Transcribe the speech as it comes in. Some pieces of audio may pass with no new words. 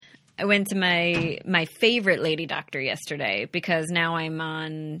I went to my favorite lady doctor yesterday because now I'm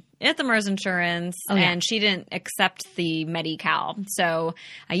on Ithamer's insurance and she didn't accept the Medi-Cal. So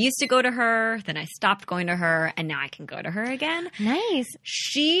I used to go to her, then I stopped going to her, and now I can go to her again. Nice.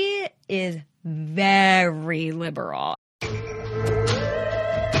 She is very liberal.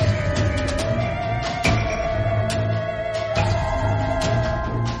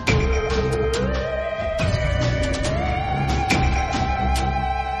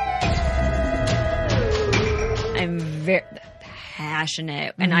 I'm very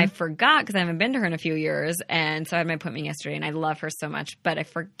passionate, and I forgot because I haven't been to her in a few years, and so I had my appointment yesterday, and I love her so much, but I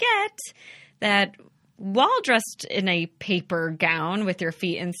forget that while dressed in a paper gown with your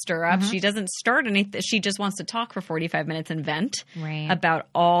feet in stirrups, she doesn't start anything. She just wants to talk for 45 minutes and vent about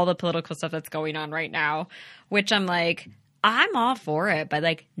all the political stuff that's going on right now, which I'm like, I'm all for it, but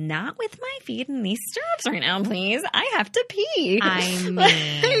like not with my feet in these stirrups right now, please. I have to pee. I mean,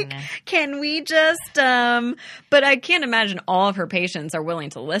 like, can we just, but I can't imagine all of her patients are willing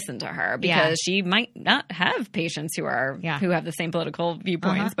to listen to her because she might not have patients who are, who have the same political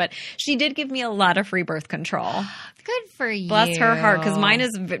viewpoints, but she did give me a lot of free birth control. Good for you. Bless her heart, because mine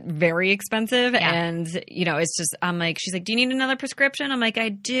is very expensive, and you know, it's just, I'm like, she's like, do you need another prescription? I'm like, I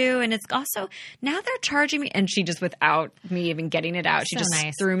do, and it's also, now they're charging me, and she just, without me even getting it out, she just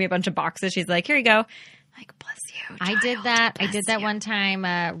threw me a bunch of boxes. She's like, here you go. I'm like, bless you, child. I did that one time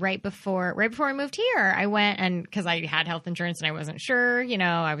right before I moved here. I went, and because I had health insurance and I wasn't sure, you know,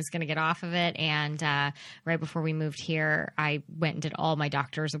 I was going to get off of it. And right before we moved here, I went and did all my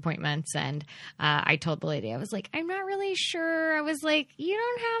doctor's appointments. And I told the lady, I was like, I'm not really sure. I was like, you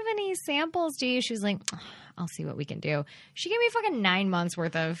don't have any samples, do you? She was like, I'll see what we can do. She gave me fucking 9 months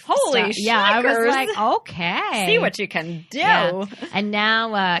worth of holy stuff. Yeah, I was like, okay, see what you can do. Yeah. And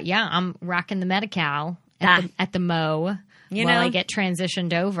now, I'm rocking the Medi-Cal at the Mo. You know, I get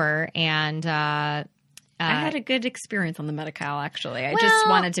transitioned over, and I had a good experience on the Medi-Cal, actually. I just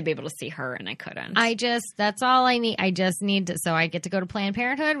wanted to be able to see her, and I couldn't. That's all I need. I just need to, so I get to go to Planned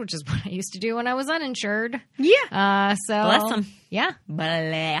Parenthood, which is what I used to do when I was uninsured. Yeah. So bless them. Yeah.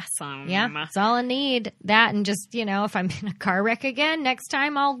 Bless them. Yeah. That's all I need. That, and just, you know, if I'm in a car wreck again, next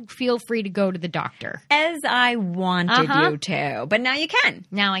time I'll feel free to go to the doctor. As I wanted you to. But now you can.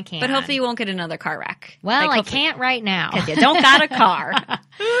 Now I can. But hopefully you won't get another car wreck. Well, like, I can't right now. Because you don't got a car. Well,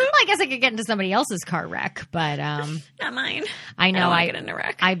 I guess I could get into somebody else's car wreck, but not mine. I know. I get in a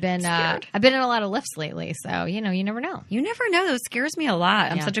wreck. I've been in a lot of lifts lately, so you know, you never know. You never know. It scares me a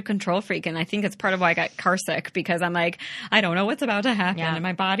lot. I'm such a control freak, and I think it's part of why I got car sick, because I'm like, I don't know what's about to happen, and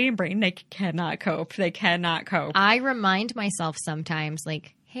my body and brain, they cannot cope. They cannot cope. I remind myself sometimes,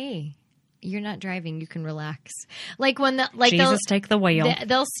 like, hey, you're not driving, you can relax. Like when Jesus, take the wheel.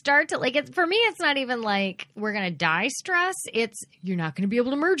 They'll start to, like, for me, it's not even like we're gonna die stress. It's you're not gonna be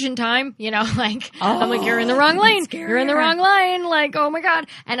able to merge in time. You know, like I'm like, you're in the wrong lane. You're in the wrong lane. Like, oh my god.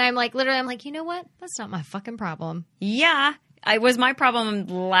 And I'm like, literally, I'm like, you know what? That's not my fucking problem. Yeah. It was my problem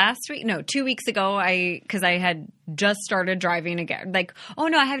 2 weeks ago. Because I had just started driving again. Like, oh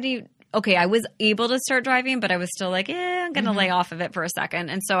no, I haven't even. Okay, I was able to start driving, but I was still like, I'm going to lay off of it for a second.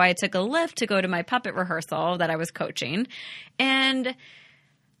 And so I took a Lyft to go to my puppet rehearsal that I was coaching. And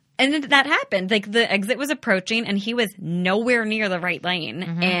then that happened. Like, the exit was approaching, and he was nowhere near the right lane.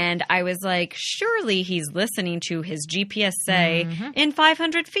 And I was like, surely he's listening to his GPS say in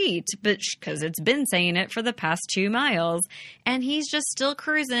 500 feet, but because it's been saying it for the past 2 miles. And he's just still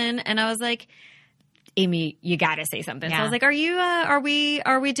cruising. And I was like, Amy, you got to say something. So I was like, are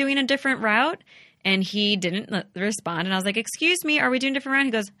we doing a different route? And he didn't respond. And I was like, excuse me, are we doing a different route?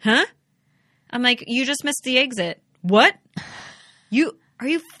 He goes, huh? I'm like, you just missed the exit. What? Are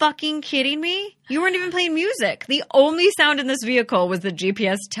you fucking kidding me? You weren't even playing music. The only sound in this vehicle was the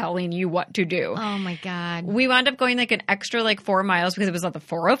GPS telling you what to do. Oh my God. We wound up going like an extra 4 miles because it was on the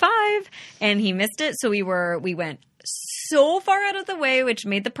 405 and he missed it. So we went so far out of the way, which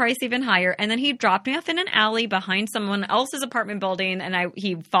made the price even higher. And then he dropped me off in an alley behind someone else's apartment building, and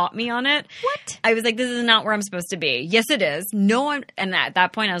he fought me on it. What? I was like, this is not where I'm supposed to be. Yes, it is. No, and at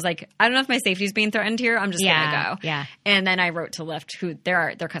that point, I was like, I don't know if my safety is being threatened here. I'm just going to go. Yeah. And then I wrote to Lyft, who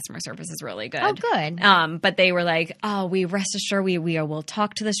their customer service is really good. Oh, good. But they were like, oh, we rest assured we will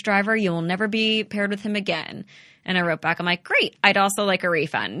talk to this driver. You will never be paired with him again. And I wrote back, I'm like, great. I'd also like a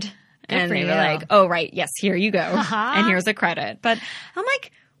refund. And they were like, oh, right. Yes, here you go. And here's a credit. But I'm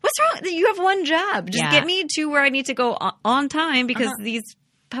like, what's wrong? You have one job. Just get me to where I need to go on time because these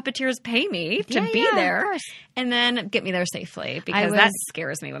puppeteers pay me to be there. And then get me there safely because that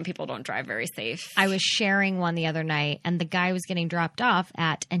scares me when people don't drive very safe. I was sharing one the other night, and the guy was getting dropped off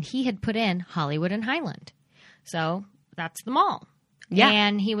and he had put in Hollywood and Highland. So that's the mall. Yeah.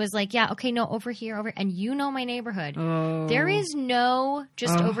 And he was like, yeah, okay, no, over here, over. And you know my neighborhood. Oh. There is no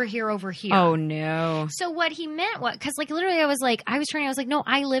just over here, over here. Oh, no. So what he meant was, because like literally I was like, no,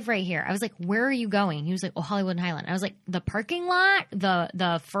 I live right here. I was like, where are you going? He was like, oh, Hollywood and Highland. I was like, the parking lot,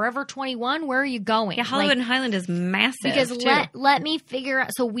 the Forever 21, where are you going? Yeah, Hollywood like, and Highland is massive, because too. let me figure out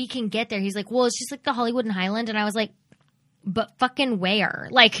so we can get there. He's like, well, it's just like the Hollywood and Highland. And I was like, but fucking where?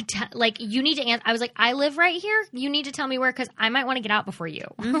 Like, you need to answer. I was like, I live right here. You need to tell me where, because I might want to get out before you.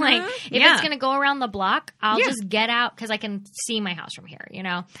 Like, if it's going to go around the block, I'll just get out because I can see my house from here, you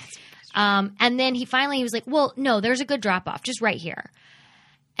know? And then he was like, well, no, there's a good drop off just right here.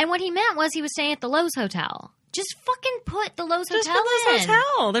 And what he meant was he was staying at the Lowe's Hotel. Just fucking put the Lowe's Hotel in.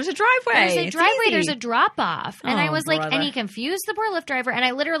 Hotel. There's a driveway. There's a driveway. There's a drop off. And I was like, brother. and he confused the poor Lyft driver. And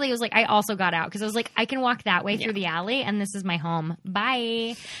I literally was like, I also got out because I was like, I can walk that way through the alley and this is my home.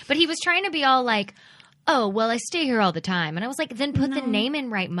 Bye. But he was trying to be all like, oh, well, I stay here all the time. And I was like, then put the name in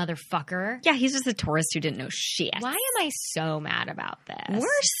right, motherfucker. Yeah, he's just a tourist who didn't know shit. Why am I so mad about this?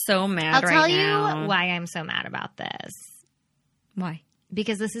 We're so mad I'll right tell now. you why I'm so mad about this. Why?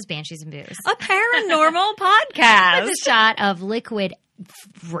 Because this is Banshees and Booze. A paranormal podcast. With a shot of liquid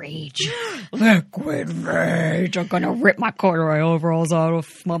rage. Liquid rage. I'm going to rip my corduroy overalls out of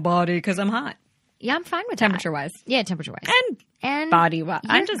my body because I'm hot. Yeah, I'm fine with Temperature-wise. that. Yeah, temperature-wise. And body-wise.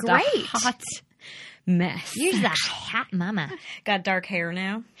 I'm just great. a hot mess. You're the hot mama. Got dark hair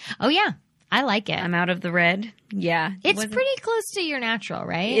now. Oh, yeah. I like it. I'm out of the red. Yeah. It's pretty close to your natural,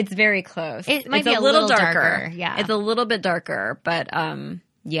 right? It's very close. It might it's be a little darker. Yeah. It's a little bit darker, but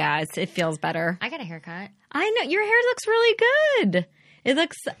yeah, it feels better. I got a haircut. I know. Your hair looks really good.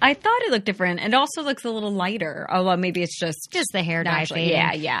 I thought it looked different. It also looks a little lighter. Although maybe it's just the hair dye naturally.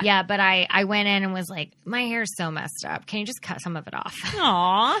 fading. Yeah. Yeah, but I went in and was like, my hair's so messed up. Can you just cut some of it off?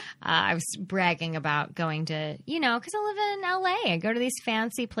 Aw. I was bragging about going to, because I live in LA. I go to these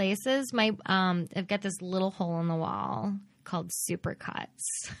fancy places. I've got this little hole in the wall called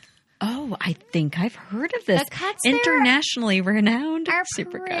Supercuts. Oh, I think I've heard of this. The cuts there internationally renowned are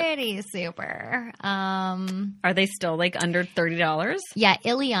Supercut. pretty super. Are they still like under $30? Yeah,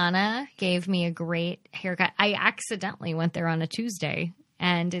 Ileana gave me a great haircut. I accidentally went there on a Tuesday,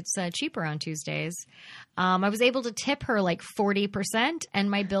 and it's cheaper on Tuesdays. I was able to tip her like 40%, and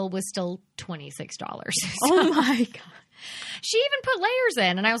my bill was still $26. Oh my God. She even put layers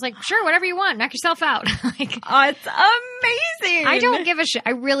in, and I was like, sure, whatever you want. Knock yourself out. Like, oh, it's amazing. I don't give a shit.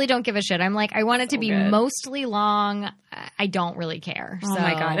 I really don't give a shit. I'm like, I want it to be good. Mostly long. I don't really care. Oh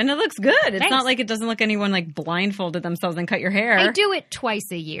my God. And it looks good. It's Thanks. not like it doesn't look anyone like blindfolded themselves and cut your hair. I do it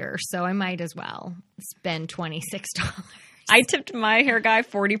twice a year, so I might as well spend $26. I tipped my hair guy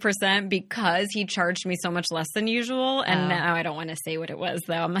 40% because he charged me so much less than usual. And now I don't want to say what it was,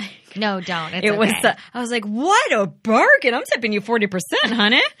 though. I'm like, no, don't. It's it was. okay. I was like, what a bargain! I'm tipping you 40%,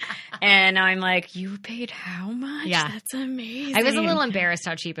 honey. And I'm like, you paid how much? Yeah, that's amazing. I was a little embarrassed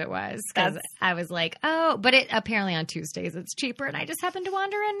how cheap it was because I was like, oh, but it apparently on Tuesdays it's cheaper, and I just happened to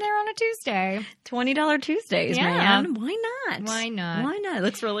wander in there on a Tuesday. $20 Tuesdays, Yeah. man. Why not? Why not? Why not? It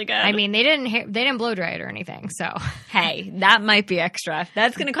looks really good. I mean, they didn't blow dry it or anything, so hey, that might be extra.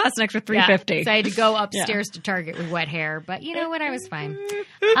 That's going to cost an extra $3.50. Yeah. So I had to go upstairs to Target with wet hair, but you know what? I was fine.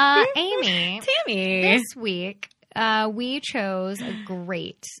 Amy, Tammy, this week we chose a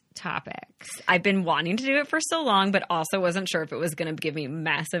great topic. I've been wanting to do it for so long, but also wasn't sure if it was going to give me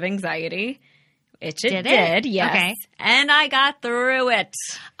massive anxiety. It did, yes. Okay. And I got through it.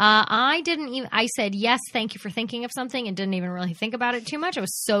 I said, yes, thank you for thinking of something, and didn't even really think about it too much. I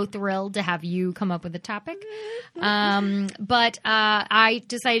was so thrilled to have you come up with a topic. But I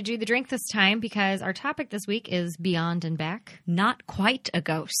decided to do the drink this time because our topic this week is Beyond and Back. Not quite a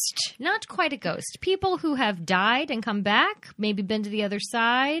ghost. Not quite a ghost. People who have died and come back, maybe been to the other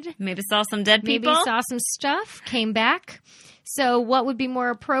side. Maybe saw some dead people. Maybe saw some stuff, came back. So what would be more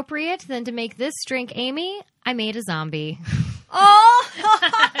appropriate than to make this drink, Amy? I made a zombie. Oh,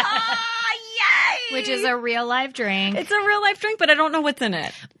 yay! Which is a real life drink. It's a real life drink, but I don't know what's in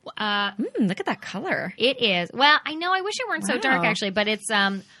it. Look at that color. It is. Well, I know. I wish it weren't so dark, Wow. actually, but it's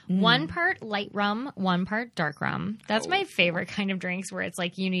 1 part light rum, 1 part dark rum. That's my favorite kind of drinks where it's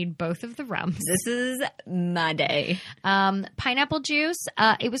like you need both of the rums. This is my day. Pineapple juice.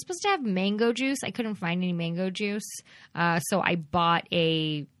 It was supposed to have mango juice. I couldn't find any mango juice. So I bought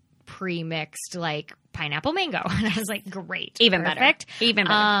a pre-mixed like pineapple mango. And I was like, great. Even perfect. better. Even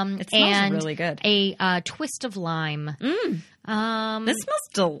better. It smells and really good. A twist of lime. This smells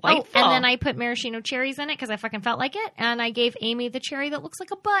delightful. Oh, and then I put maraschino cherries in it because I fucking felt like it. And I gave Amy the cherry that looks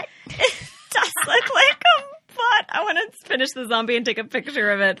like a butt. It does look like a butt. I want to finish the zombie and take a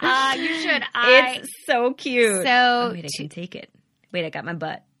picture of it. You should. It's so cute. So wait, I can take it. Wait, I got my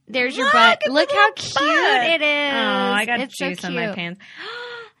butt. There's your butt. Look how cute butt. it is. Oh, I got it's juice so on my cute. pants.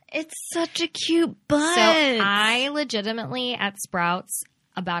 It's such a cute butt. So I legitimately at Sprouts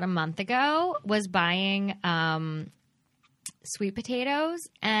about a month ago was buying sweet potatoes,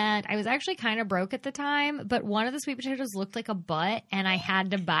 and I was actually kind of broke at the time, but one of the sweet potatoes looked like a butt, and I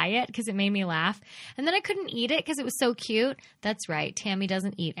had to buy it because it made me laugh. And then I couldn't eat it because it was so cute. That's right. Tammy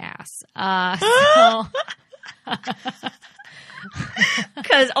doesn't eat ass. So...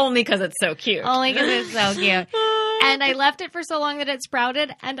 Only because it's so cute. Only because it's so cute. And I left it for so long that it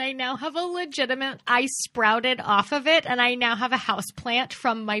sprouted, and I now have a legitimate, I sprouted off of it, and I now have a house plant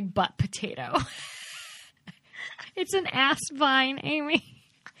from my butt potato. It's an ass vine, Amy.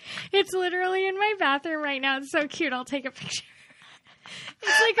 It's literally in my bathroom right now. It's so cute. I'll take a picture.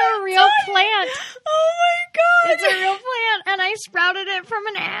 It's like a real plant. Oh my God. It's a real plant, and I sprouted it from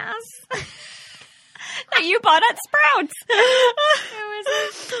an ass. That you bought at Sprouts.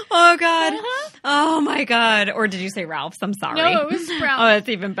 Oh God. Oh my God. Or did you say Ralph's? I'm sorry. No, it was Sprouts. Oh, that's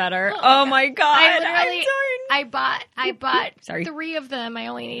even better. Oh my God. I bought Sorry. 3 of them. I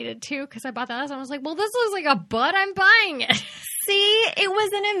only needed 2 because I bought the last one. I was like, well, this looks like a butt. I'm buying it. See, it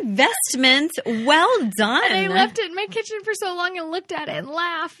was an investment. Well done. And I left it in my kitchen for so long and looked at it and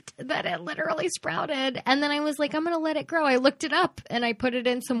laughed that it literally sprouted. And then I was like, I'm going to let it grow. I looked it up and I put it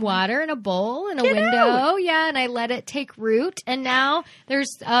in some water in a bowl in a window. Yeah, and I let it take root. And now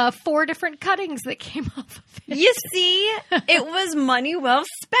there's 4 different cuttings that came off of it. You see, it was money well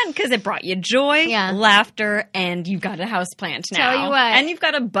spent because it brought you joy, Yeah. laughter, and you've got a house plant now. Tell you what. And you've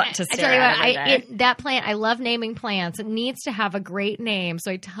got a butt to I stare tell you at what, every day. that plant, I love naming plants. It needs to have a great name. So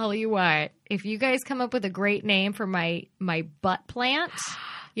I tell you what, if you guys come up with a great name for my butt plant,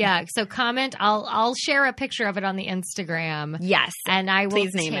 yeah. So comment. I'll share a picture of it on the Instagram. Yes. And I will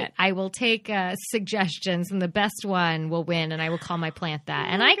Please name it. I will take suggestions, and the best one will win. And I will call my plant that.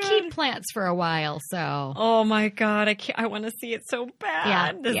 And I God. keep plants for a while, so Oh my God, I want to see it so bad.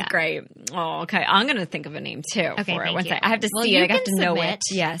 Yeah, This yeah. is great. Oh, okay. I'm going to think of a name too. Okay, for it. thank Once you. I have to Well, see you it. I have can to know submit.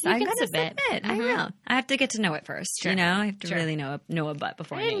 it. Yes, You I'm can going to submit. submit. I Mhm. will. I have to get to know it first. Sure. You know, I have to Sure. really know a butt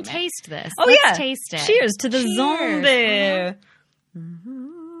before I I name didn't it. taste this. Oh Let's yeah, taste it. Cheers to the Cheers. zombie.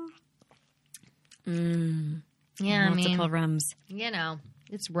 Yeah, Multiple rums. you know,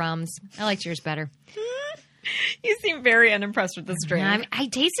 it's rums. I liked yours better. You seem very unimpressed with this drink. I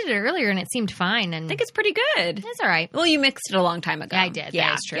tasted it earlier and it seemed fine. And I think it's pretty good. it's all right. Well, you mixed it a long time ago. Yeah, I did. That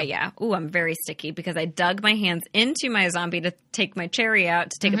Yeah, is true. Yeah. Ooh, I'm very sticky because I dug my hands into my zombie to take my cherry out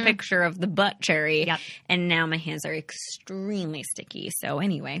to take a picture of the butt cherry. Yep. And now my hands are extremely sticky. So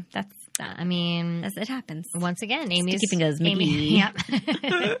anyway, that's I mean, as it happens. once again, Amy's Sticky fingers, Amy. McGee. Yep.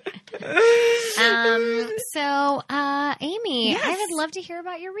 Amy, Yes. I would love to hear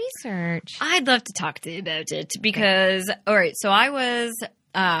about your research. I'd love to talk to you about it because, all right, so I was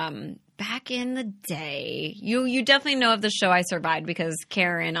back in the day. You definitely know of the show I Survived because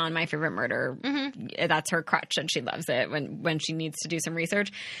Karen on My Favorite Murder, that's her crutch and she loves it when she needs to do some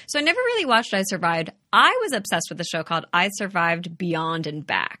research. So I never really watched I Survived. I was obsessed with a show called I Survived Beyond and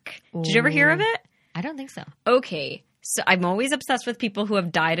Back. Did you ever hear of it? I don't think so. Okay. So I'm always obsessed with people who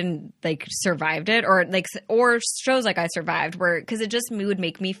have died and like survived it, or shows like I Survived, where because it just would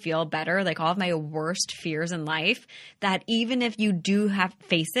make me feel better. Like all of my worst fears in life, that even if you do have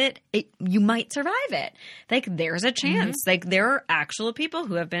face it, you might survive it. Like there's a chance. Like there are actual people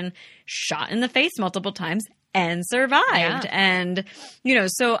who have been shot in the face multiple times and survived. Yeah. And,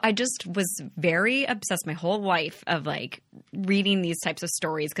 so I just was very obsessed my whole life of like reading these types of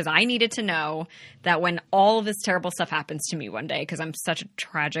stories because I needed to know that when all of this terrible stuff happens to me one day, because I'm such a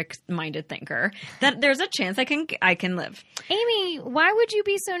tragic minded thinker, that there's a chance I can live. Amy, why would you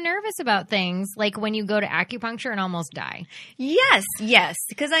be so nervous about things like when you go to acupuncture and almost die? Yes,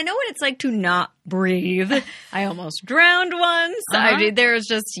 because I know what it's like to not breathe. I almost drowned once. There's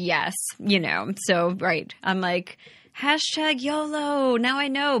just, so right. I'm like, #YOLO. Now I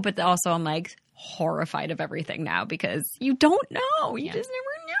know. But also I'm like horrified of everything now because you don't know. You just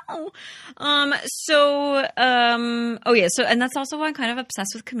never know. So, and that's also why I'm kind of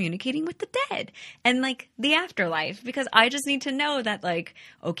obsessed with communicating with the dead and like the afterlife, because I just need to know that like,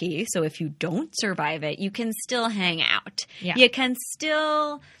 okay, so if you don't survive it, you can still hang out. Yeah. You can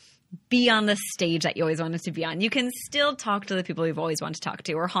still be on the stage that you always wanted to be on. You can still talk to the people you've always wanted to talk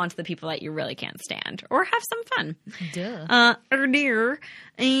to, or haunt the people that you really can't stand, or have some fun. Duh. Or dear.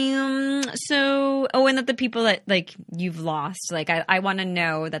 And that the people that like you've lost, like I want to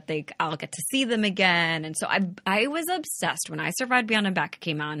know that I'll get to see them again. And so I was obsessed when I Survived Beyond and Back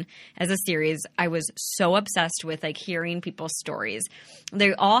came on as a series. I was so obsessed with like hearing people's stories.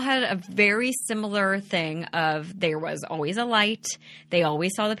 They all had a very similar thing of there was always a light. They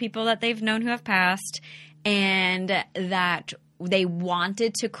always saw the people that they've known who have passed, and that they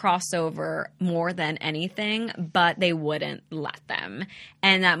wanted to cross over more than anything, but they wouldn't let them.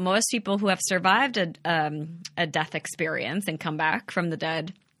 And that most people who have survived a death experience and come back from the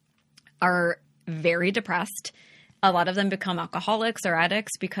dead are very depressed. A lot of them become alcoholics or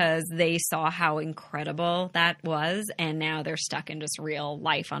addicts because they saw how incredible that was, and now they're stuck in just real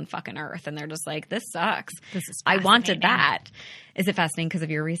life on fucking Earth, and they're just like, this sucks. This is I wanted that. Is it fascinating because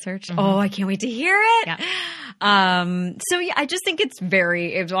of your research? Mm-hmm. Oh, I can't wait to hear it. Yeah. So yeah, I just think it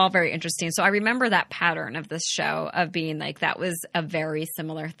was all very interesting. So I remember that pattern of this show of being like, that was a very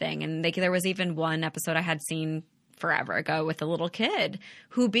similar thing. And there was even one episode I had seen forever ago with a little kid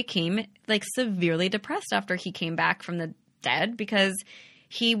who became like severely depressed after he came back from the dead because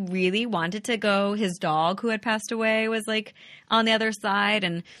he really wanted to go. His dog who had passed away was like on the other side,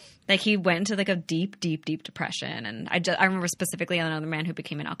 and like he went into like a deep, deep, deep depression. And I remember specifically another man who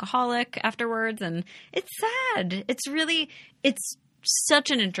became an alcoholic afterwards, and it's sad. It's such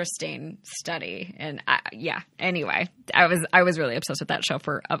an interesting study. And anyway, I was really obsessed with that show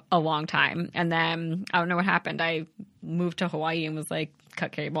for a long time. And then I don't know what happened. I moved to Hawaii and was like,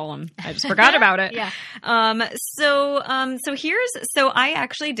 cut cable, and I just forgot about it. Yeah. So I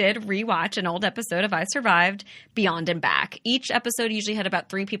actually did rewatch an old episode of I Survived Beyond and Back. Each episode usually had about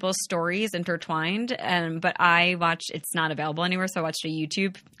 3 people's stories intertwined, but I watched, it's not available anywhere, so I watched a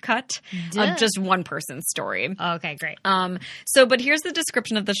YouTube cut of just one person's story. Okay, great. But here's the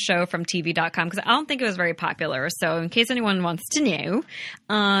description of the show from TV.com, because I don't think it was very popular. So in case anyone wants to know,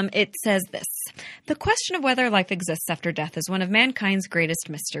 it says this. The question of whether life exists after death is one of mankind's greatest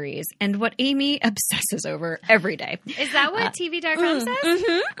mysteries, and what Amy obsesses over every day. Is that what TV.com says?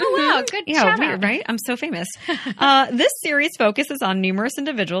 Mm-hmm, oh, wow. Good shout weird, out. Right? I'm so famous. This series focuses on numerous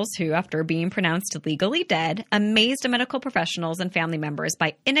individuals who, after being pronounced legally dead, amazed medical professionals and family members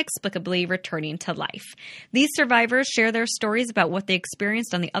by inexplicably returning to life. These survivors share their stories about what they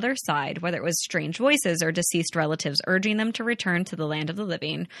experienced on the other side, whether it was strange voices or deceased relatives urging them to return to the land of the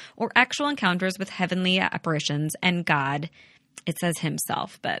living, or actual encounters with heavenly apparitions and God. It says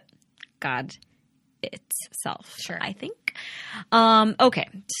himself, but God itself, sure. I think. Okay,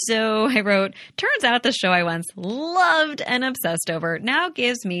 so I wrote, turns out the show I once loved and obsessed over now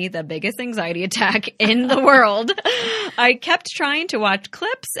gives me the biggest anxiety attack in the world. I kept trying to watch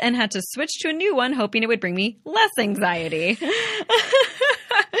clips and had to switch to a new one, hoping it would bring me less anxiety.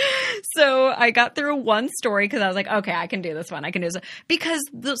 So I got through one story because I was like, okay, I can do this one. I can do this. Because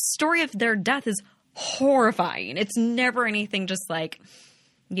the story of their death is horrifying. It's never anything just like,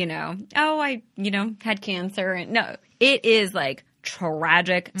 I had cancer. And no, it is like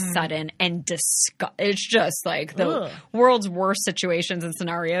tragic, sudden, and it's just like the world's worst situations and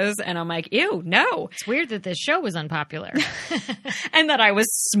scenarios. And I'm like, ew, no. It's weird that this show was unpopular. And that I was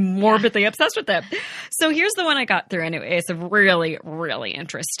morbidly obsessed with it. So here's the one I got through anyway. It's really, really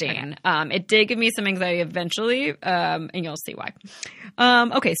interesting. Okay. It did give me some anxiety eventually, and you'll see why.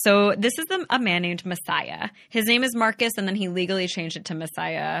 Okay, so this is a man named Messiah. His name is Marcus, and then he legally changed it to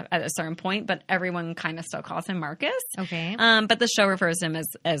Messiah at a certain point, but everyone kind of still calls him Marcus. Okay. But the show refers to him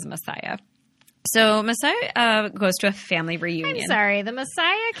as Messiah. So Messiah goes to a family reunion. I'm sorry, the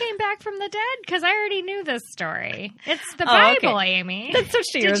Messiah came back from the dead? Because I already knew this story. It's the Bible, okay. Amy. That's what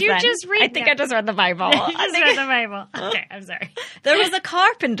she Did you then. just read I think I just read the Bible. I just read the Bible. Okay, I'm sorry. There was a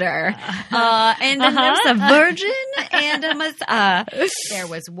carpenter, and then there was a virgin, and a Messiah. There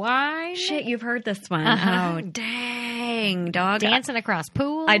was wine. Shit, you've heard this one. Oh, dang, dog. Dancing across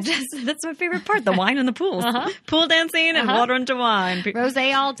pools. That's my favorite part, the wine and the pools. Pool dancing and water into wine.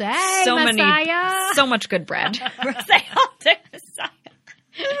 Rosé all day, So much good bread. Rosé all day, Messiah.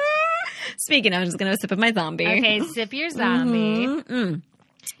 Speaking of, I'm just going to sip of my zombie. Okay, sip your zombie.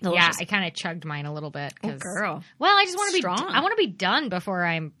 Mm-hmm. Yeah, I kind of chugged mine a little bit. Oh, girl. Well, I just want to be strong. I want to be done before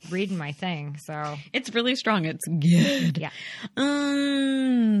I'm reading my thing. So it's really strong. It's good. Yeah. Where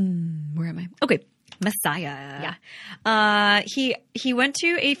am I? Okay. Messiah. Yeah. He went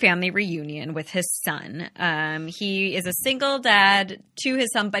to a family reunion with his son. He is a single dad to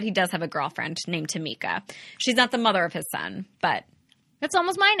his son, but he does have a girlfriend named Tamika. She's not the mother of his son, but That's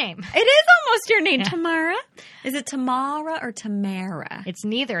almost my name. It is almost your name, Tamara. Is it Tamara or Tamara? It's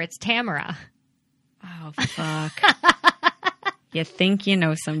neither. It's Tamara. Oh, fuck. You think you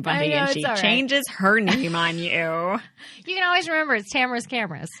know somebody, I know, and she it's all right. changes her name on you. You can always remember it's Tamara's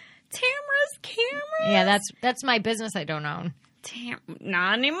Cameras. Tamara's Cameras? Yeah, that's my business I don't own.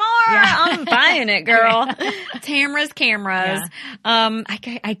 Not anymore. I'm buying it, girl. Tamara's Cameras. Yeah.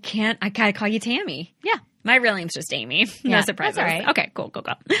 I gotta call you Tammy. Yeah. My real name's just Amy. No Yeah, surprises. that's all right. Okay, cool.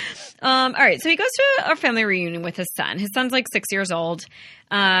 All right, so he goes to a family reunion with his son. His son's like 6 years old.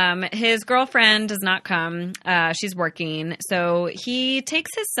 His girlfriend does not come. She's working. So he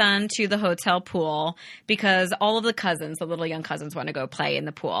takes his son to the hotel pool because all of the cousins, the little young cousins, want to go play in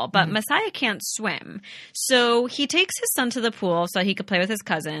the pool. But Messiah can't swim. So he takes his son to the pool so he could play with his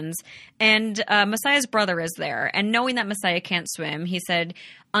cousins. And Messiah's brother is there. And knowing that Messiah can't swim, he said,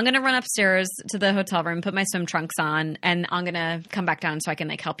 I'm going to run upstairs to the hotel room, put my swim trunks on, and I'm going to come back down so I can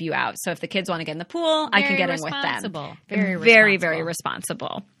like help you out. So if the kids want to get in the pool, I can get in with them. Very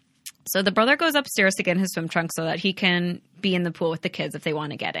responsible. So the brother goes upstairs to get in his swim trunks so that he can be in the pool with the kids if they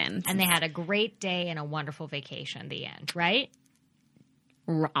want to get in. And they had a great day and a wonderful vacation. The end, right?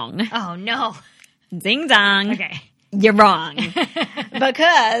 Wrong. Oh, no. Ding dong. Okay. You're wrong.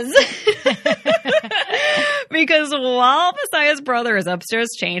 Because while Messiah's brother is upstairs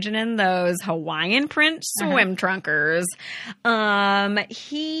changing in those Hawaiian print swim trunkers,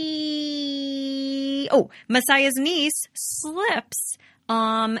 Messiah's niece slips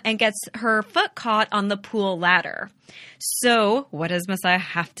and gets her foot caught on the pool ladder. So what does Messiah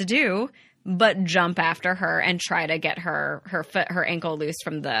have to do but jump after her and try to get her ankle loose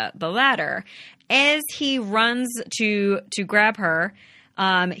from the ladder? As he runs to grab her,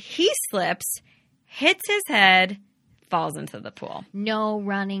 he slips, hits his head, falls into the pool. No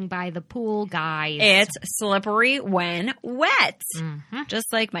running by the pool, guys. It's slippery when wet. Mm-hmm.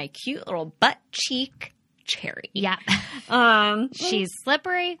 Just like my cute little butt cheek cherry. Yeah. She's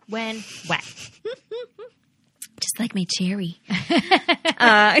slippery when wet. Just like my cherry.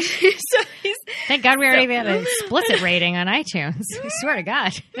 So Thank God we already had an explicit rating on iTunes. I swear to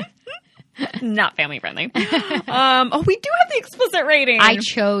God. Not family friendly. We do have the explicit rating. I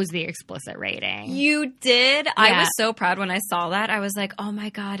chose the explicit rating. You did? Yeah. I was so proud when I saw that. I was like, oh my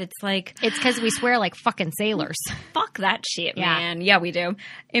God, it's because we swear like fucking sailors. Fuck that shit, man. Yeah, we do.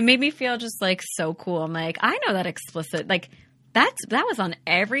 It made me feel just like so cool. I'm like, I know that explicit, like, that was on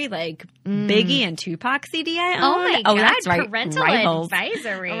every like Biggie and Tupac CD I owned. Oh my God, that's right. Parental Rivals.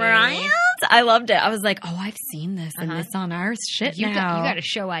 advisory. Right? I loved it. I was like, oh, I've seen this and it's on our shit you now. You got to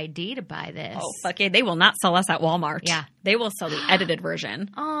show ID to buy this. Oh, fuck yeah. They will not sell us at Walmart. Yeah. They will sell the edited version.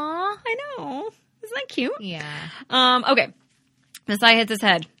 Aw. I know. Isn't that cute? Yeah. Okay. Messiah hits his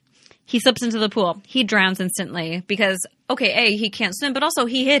head. He slips into the pool. He drowns instantly because, okay, he can't swim, but also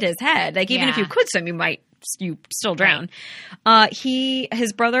he hit his head. Like, even if you could swim, you still drown. Right.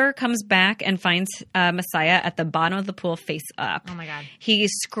 His brother comes back and finds Messiah at the bottom of the pool face up. Oh my God. He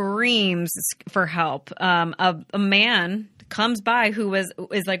screams for help. A man comes by who is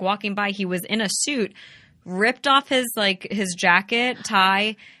like walking by. He was in a suit, ripped off his jacket,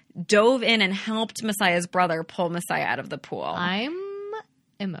 tie, dove in and helped Messiah's brother pull Messiah out of the pool. I'm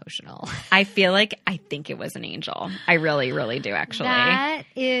emotional. I think it was an angel. I really, really do, actually. That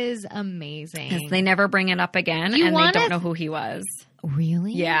is amazing. Because they never bring it up again, and they don't know who he was.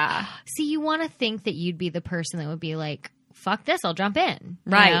 Really? Yeah. See, you want to think that you'd be the person that would be like, fuck this, I'll jump in.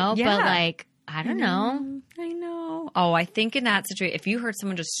 Right. You know? Yeah. But like, I don't know. I know. Oh, I think in that situation, if you heard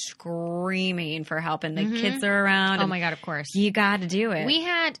someone just screaming for help and the kids are around. Oh my God, of course. You got to do it. We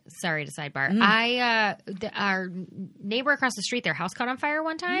had, sorry to sidebar, our neighbor across the street, their house caught on fire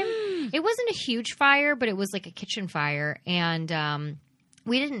one time. It wasn't a huge fire, but it was like a kitchen fire. And,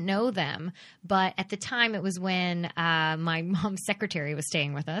 we didn't know them, but at the time it was when my mom's secretary was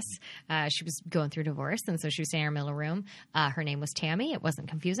staying with us. She was going through divorce, and so she was staying in our middle room. Her name was Tammy. It wasn't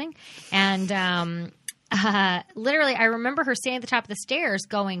confusing. And literally, I remember her standing at the top of the stairs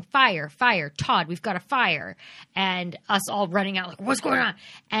going, fire, fire, Todd, we've got a fire. And us all running out like, what's going on?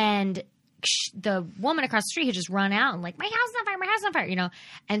 And the woman across the street had just run out and like, my house is on fire, my house is on fire, you know?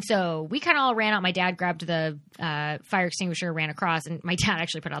 And so we kind of all ran out. My dad grabbed the fire extinguisher, ran across, and my dad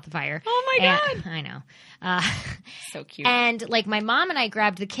actually put out the fire. Oh my God. I know. So cute. And like my mom and I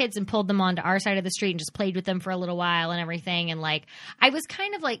grabbed the kids and pulled them onto our side of the street and just played with them for a little while and everything. And like, I was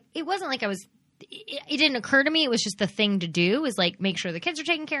kind of like, it wasn't like it didn't occur to me. It was just the thing to do is like, make sure the kids are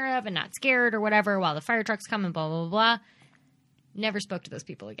taken care of and not scared or whatever while the fire trucks come and blah, blah, blah. Never spoke to those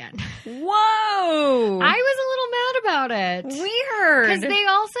people again. Whoa! I was a little mad about it. Weird. Because they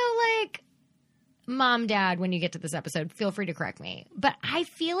also, like, Mom, Dad, when you get to this episode, feel free to correct me. But I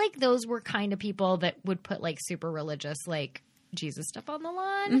feel like those were kind of people that would put like super religious, like Jesus stuff on the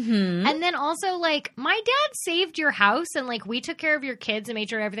lawn. Mm-hmm. And then also like, my dad saved your house and like we took care of your kids and made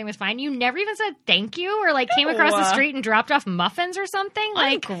sure everything was fine. You never even said thank you or like came across the street and dropped off muffins or something.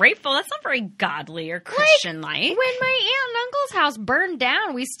 Like, I'm grateful. That's not very godly or Christian-like. When my aunt and uncle's house burned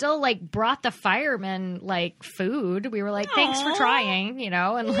down, we still like brought the firemen like food. We were like, thanks for trying, you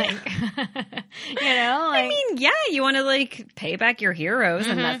know, and like, you know, like, I mean, yeah, you want to like pay back your heroes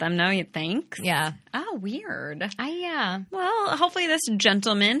and let them know you thanks. yeah. Oh, weird. Yeah. Well, hopefully this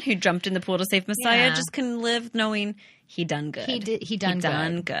gentleman who jumped in the pool to save Messiah Yeah. just can live knowing he done good. He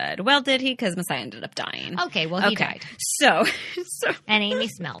done good. Well, did he? Because Messiah ended up dying. Okay, well, he died. So And Amy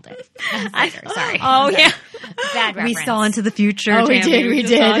smelled it. Later, sorry. Oh, yeah. Bad reference. We saw into the future. Oh, we Tammy. did, we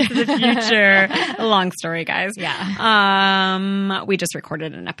saw did. into the future. Long story, guys. Yeah. We just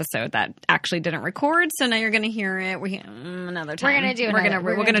recorded an episode that actually didn't record, so now you're going to hear it. Another time. We're gonna do another-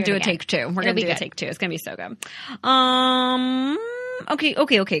 We're we're gonna gonna do do a it take two. We're gonna be do a good. take two. It's gonna be so good. Okay.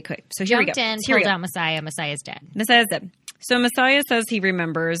 So here we Jumped go. in, Here we pulled go. out Messiah. Messiah's dead. Messiah's dead. So Messiah says he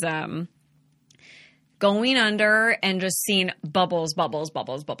remembers going under and just seeing bubbles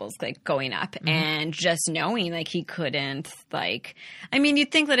like going up and just knowing like he couldn't like, I mean,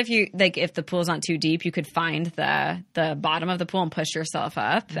 you'd think that if the pool's not too deep, you could find the bottom of the pool and push yourself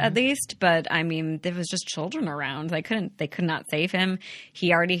up at least. But I mean, there was just children around. They could not save him.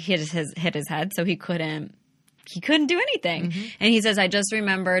 He already hit his head. So he couldn't do anything. And he says, I just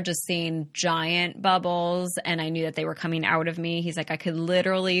remember just seeing giant bubbles and I knew that they were coming out of me. He's like, I could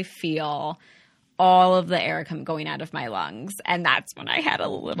literally feel all of the air going out of my lungs. And that's when I had a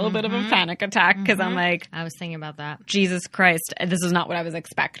little bit of a panic attack because I'm like, I was thinking about that. Jesus Christ, this is not what I was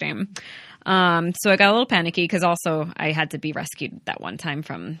expecting. So I got a little panicky because also I had to be rescued that one time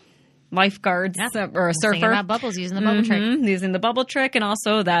from lifeguards or a surfer. Thinking about bubbles, using the bubble trick. Using the bubble trick, and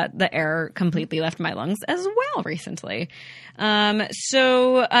also that the air completely left my lungs as well recently.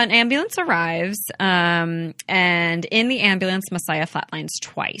 So an ambulance arrives, and in the ambulance, Messiah flatlines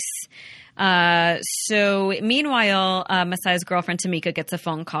twice. So meanwhile, Messiah's girlfriend Tamika gets a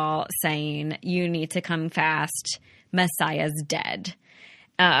phone call saying, you need to come fast. Messiah's dead.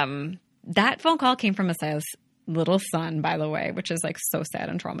 That phone call came from Messiah's little son, by the way, which is like so sad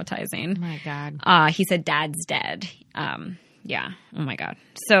and traumatizing. Oh my God. He said, Dad's dead. Yeah. Oh my God.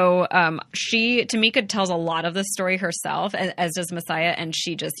 So, Tamika tells a lot of the story herself, as does Messiah. And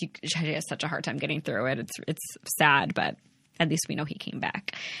she has such a hard time getting through it. It's sad, but at least we know he came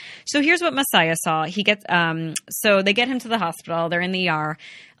back. So here's what Messiah saw. He gets, so they get him to the hospital. They're in the ER.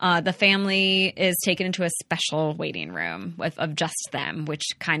 The family is taken into a special waiting room of just them, which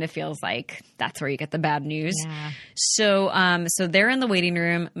kind of feels like that's where you get the bad news. Yeah. So they're in the waiting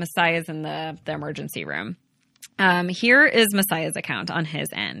room. Messiah's in the emergency room. Here is Messiah's account on his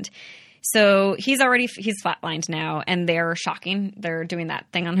end. So he's flatlined now, and they're shocking. They're doing that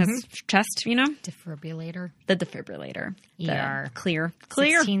thing on his chest, you know? Defibrillator. The defibrillator. ER. The clear.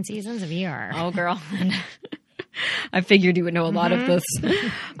 16 seasons of ER. Oh, girl. I figured you would know a lot of this.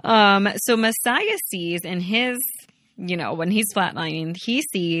 So Messiah sees in his, when he's flatlining, he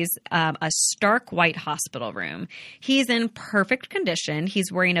sees a stark white hospital room. He's in perfect condition.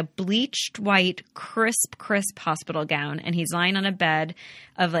 He's wearing a bleached white, crisp hospital gown, and he's lying on a bed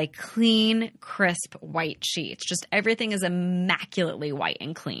of like clean, crisp white sheets. Just everything is immaculately white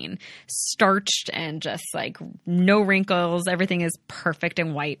and clean, starched and just like no wrinkles. Everything is perfect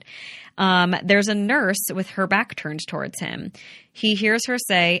and white. There's a nurse with her back turned towards him. He hears her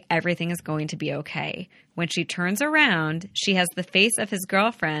say, everything is going to be okay. When she turns around, she has the face of his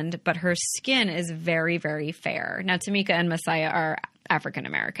girlfriend, but her skin is very, very fair. Now, Tamika and Messiah are African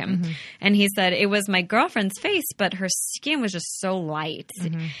American. And he said, it was my girlfriend's face, but her skin was just so light.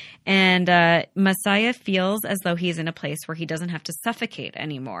 And Messiah feels as though he's in a place where he doesn't have to suffocate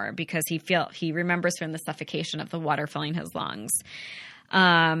anymore because he remembers from the suffocation of the water filling his lungs.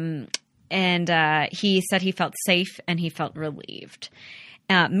 And he said he felt safe and he felt relieved.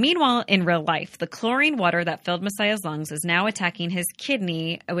 Meanwhile, in real life, the chlorine water that filled Messiah's lungs is now attacking his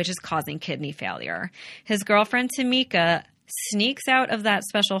kidney, which is causing kidney failure. His girlfriend, Tamika, sneaks out of that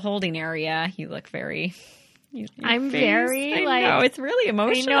special holding area. You look very... I'm very I know, it's really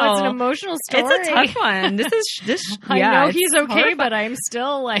emotional. I know, it's an emotional story. It's a tough one. I know he's okay, horrifying. But I'm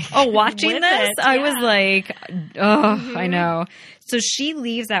still like... watching with this, it. I was like, I know. So she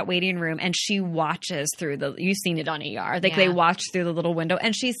leaves that waiting room and she watches through you've seen it on ER. Like they watch through the little window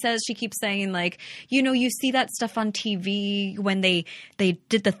and she keeps saying like, you see that stuff on TV when they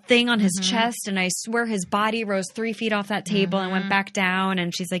did the thing on his chest and I swear his body rose 3 feet off that table and went back down.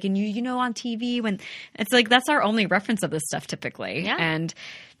 And she's like, and on TV when it's like, that's our only reference of this stuff typically. Yeah. And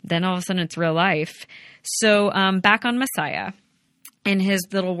then all of a sudden it's real life. So back on Messiah. In his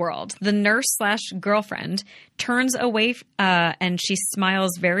little world, the nurse/girlfriend turns away and she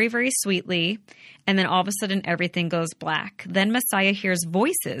smiles very, very sweetly. And then all of a sudden everything goes black. Then Messiah hears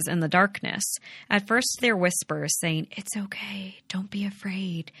voices in the darkness. At first they're whispers saying, it's okay. Don't be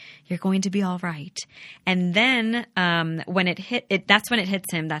afraid. You're going to be all right. And then when that's when it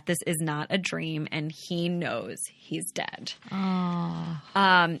hits him that this is not a dream and he knows he's dead.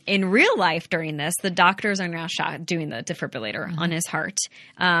 Oh. In real life during this, the doctors are now doing the defibrillator on his heart.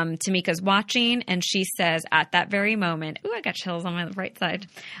 Tamika's watching and she says at that very moment, ooh, I got chills on my right side.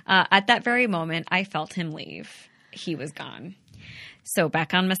 At that very moment, I felt him leave. He was gone. So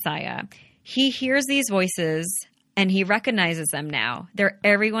back on Messiah, he hears these voices and he recognizes them now. They're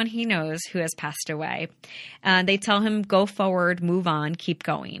everyone he knows who has passed away. They tell him, go forward, move on, keep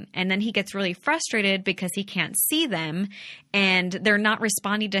going. And then he gets really frustrated because he can't see them and they're not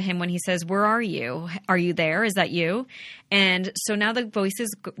responding to him when he says, where are you? Are you there? Is that you? And so now the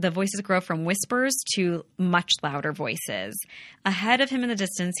voices grow from whispers to much louder voices. Ahead of him in the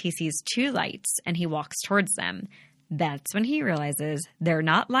distance, he sees 2 lights and he walks towards them. That's when he realizes they're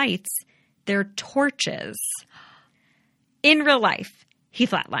not lights, they're torches. In real life, he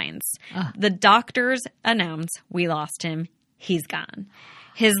flatlines. The doctors announce, we lost him. He's gone.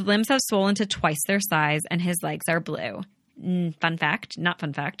 His limbs have swollen to twice their size and his legs are blue. Fun fact, not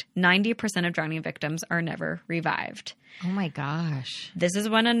fun fact, 90% of drowning victims are never revived. Oh my gosh. This is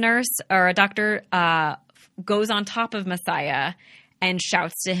when a nurse or a doctor goes on top of Messiah and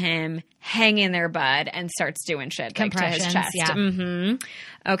shouts to him, hang in there, bud, and starts doing shit like to his chest. Yeah.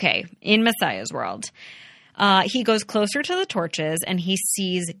 Okay, in Messiah's world. He goes closer to the torches and he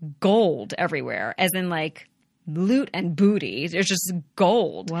sees gold everywhere, as in like loot and booty. There's just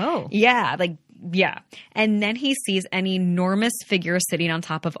gold. Whoa. Yeah, yeah. And then he sees an enormous figure sitting on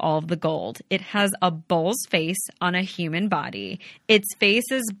top of all of the gold. It has a bull's face on a human body. Its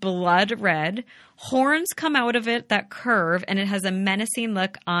face is blood red. Horns come out of it that curve, and it has a menacing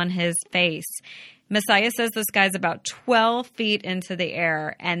look on his face. Messiah says this guy's about 12 feet into the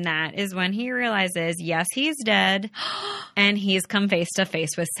air, and that is when he realizes, yes, he's dead, and he's come face to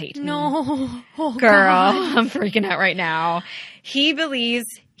face with Satan. No. Oh, girl, God. I'm freaking out right now. He believes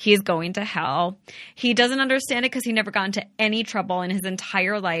he's going to hell. He doesn't understand it because he never got into any trouble in his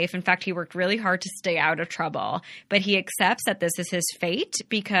entire life. In fact, he worked really hard to stay out of trouble. But he accepts that this is his fate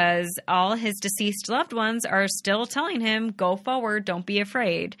because all his deceased loved ones are still telling him, go forward, don't be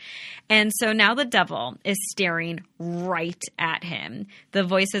afraid. And so now the devil is staring right at him. The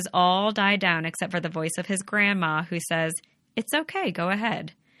voices all die down except for the voice of his grandma who says, it's okay, go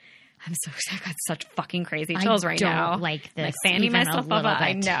ahead. I'm so excited. I got such fucking crazy chills right now. I don't like this. Like fanning myself up.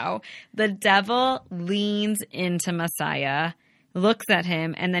 I know. The devil leans into Messiah, looks at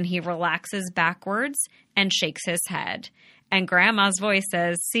him, and then he relaxes backwards and shakes his head. And Grandma's voice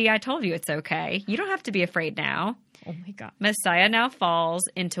says, see, I told you it's okay. You don't have to be afraid now. Oh my God. Messiah now falls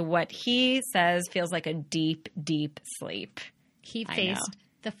into what he says feels like a deep, deep sleep. He faced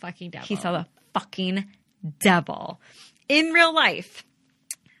the fucking devil. He saw the fucking devil. In real life,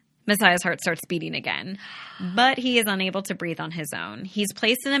 Messiah's heart starts beating again, but he is unable to breathe on his own. He's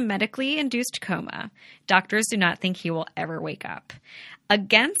placed in a medically induced coma. Doctors do not think he will ever wake up.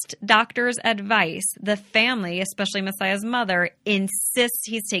 Against doctors' advice, the family, especially Messiah's mother, insists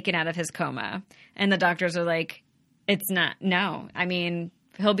he's taken out of his coma. And the doctors are like, it's not, no. I mean,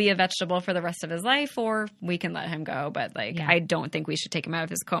 he'll be a vegetable for the rest of his life, or we can let him go. But I don't think we should take him out of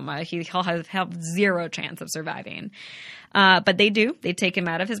his coma. He'll have zero chance of surviving. But they do. They take him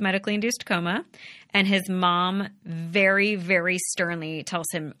out of his medically induced coma. And his mom very, very sternly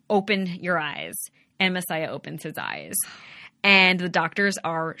tells him, open your eyes. And Messiah opens his eyes. And the doctors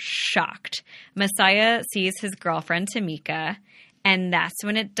are shocked. Messiah sees his girlfriend, Tamika. And that's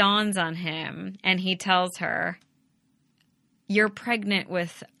when it dawns on him. And he tells her, you're pregnant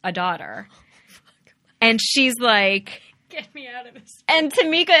with a daughter. And she's like, get me out of this. And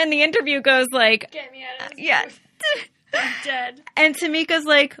Tamika in the interview goes like, get me out of this. Yeah. I'm dead. And Tamika's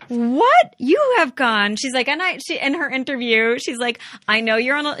like, what? You have gone. She's like, and she in her interview, she's like, I know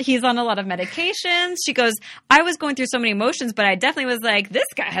he's on a lot of medications. She goes, I was going through so many emotions, but I definitely was like, this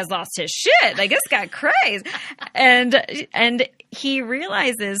guy has lost his shit. Like, this guy crazy. And he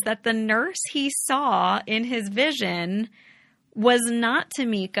realizes that the nurse he saw in his vision was not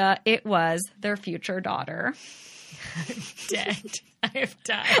Tamika. It was their future daughter. Dead. I have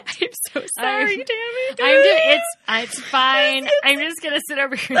died. I'm so sorry, Tammy. It's fine. I'm just gonna sit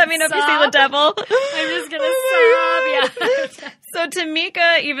over here. Let me know if you see the devil. I'm just gonna sob. Yeah. So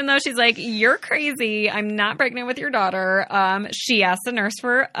Tamika, even though she's like, "You're crazy. I'm not pregnant with your daughter," she asked the nurse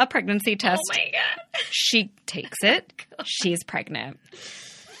for a pregnancy test. Oh my god. She takes it. She's pregnant.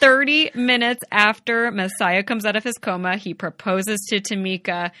 30 minutes after Messiah comes out of his coma, he proposes to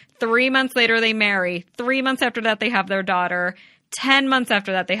Tamika. 3 months later, they marry. 3 months after that, they have their daughter. 10 months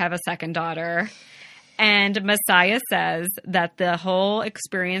after that, they have a second daughter. And Messiah says that the whole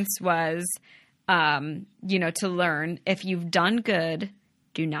experience was, to learn if you've done good,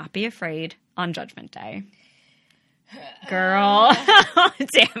 do not be afraid on Judgment Day. Girl.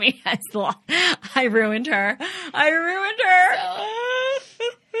 Tammy has lost. I ruined her.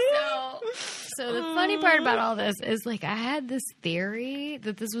 So the funny part about all this is, like, I had this theory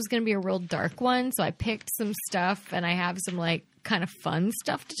that this was going to be a real dark one, so I picked some stuff, and I have some, like, kind of fun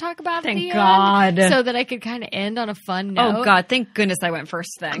stuff to talk about at the Thank God. end, so that I could kind of end on a fun note. Oh, God. Thank goodness I went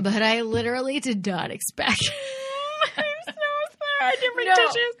first thing. But I literally did not expect I'm so sorry. I didn't bring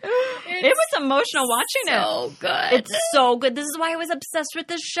tissues. It was emotional watching it. So good. It's so good. This is why I was obsessed with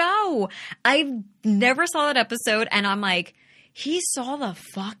this show. I never saw that episode, and I'm like, he saw the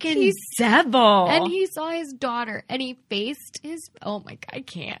fucking devil. And he saw his daughter, and he faced his... Oh, my God, I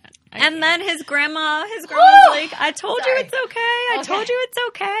can't. Then his grandma's like, I told you it's okay. I told you it's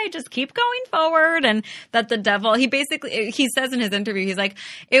okay. Just keep going forward. And that the devil, he says in his interview, he's like,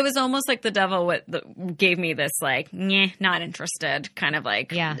 it was almost like the devil gave me this, like, not interested kind of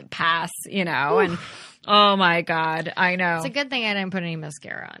like pass, and oh my God, I know. It's a good thing I didn't put any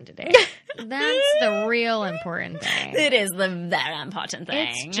mascara on today. That's the real important thing. It is the very important thing.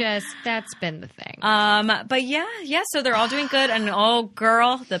 It's just, that's been the thing. But yeah, so they're all doing good. And oh,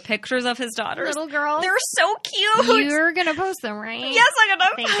 girl, the pictures of his daughters. Little girls. They're so cute. You're going to post them, right? Yes, I'm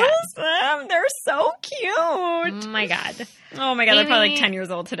going to post them. They're so cute. Oh my God. Oh my God, they're probably like 10 years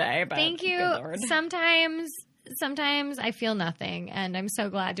old today. But thank you. Good Lord. Sometimes I feel nothing, and I'm so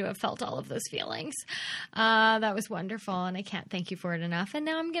glad to have felt all of those feelings. That was wonderful, and I can't thank you for it enough. And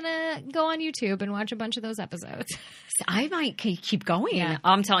now I'm going to go on YouTube and watch a bunch of those episodes. I might keep going. Yeah.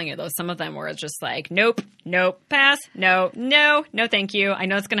 I'm telling you, though, some of them were just like, nope, pass, no, thank you. I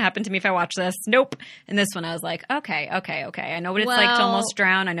know it's going to happen to me if I watch this. Nope. And this one, I was like, okay. I know what it's like to almost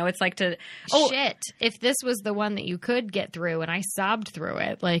drown. I know it's like to... Oh, shit. If this was the one that you could get through and I sobbed through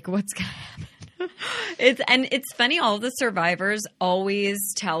it, like, what's going to happen? It's funny, all the survivors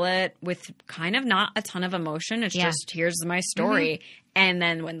always tell it with kind of not a ton of emotion. It's just, here's my story. Mm-hmm. And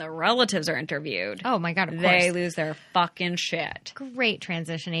then when the relatives are interviewed, oh my God, of course, they lose their fucking shit. Great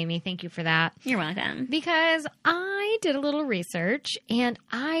transition, Amy. Thank you for that. You're welcome. Because I did a little research, and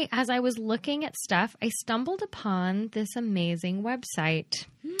as I was looking at stuff, I stumbled upon this amazing website.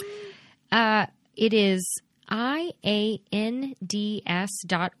 It is IANDS.org.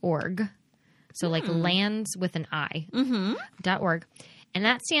 So like lands with an I, .org. And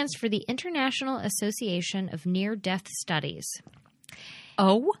that stands for the International Association of Near-Death Studies.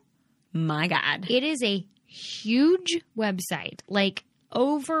 Oh my God. It is a huge website, like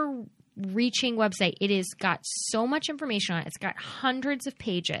overreaching website. It has got so much information on it. It's got hundreds of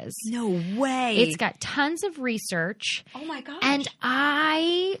pages. No way. It's got tons of research. Oh my gosh. And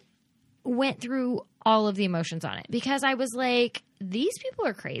I went through all of the emotions on it because I was like, these people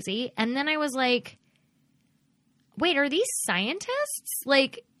are crazy. And then I was like, wait, are these scientists?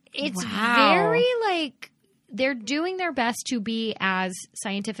 Like, it's very like they're doing their best to be as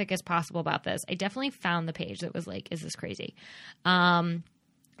scientific as possible about this. I definitely found the page that was like, is this crazy?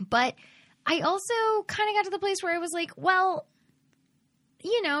 But I also kind of got to the place where I was like, well,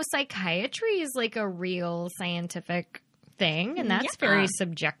 psychiatry is like a real scientific thing, and that's very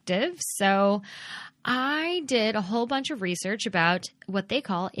subjective. So I did a whole bunch of research about what they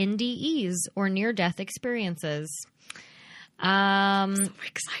call NDEs, or near-death experiences. I'm so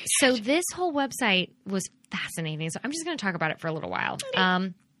excited. So this whole website was fascinating. So I'm just going to talk about it for a little while.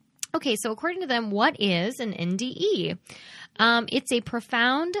 Okay, so according to them, what is an NDE? It's a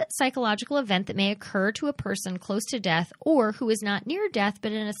profound psychological event that may occur to a person close to death or who is not near death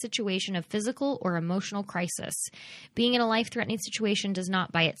but in a situation of physical or emotional crisis. Being in a life-threatening situation does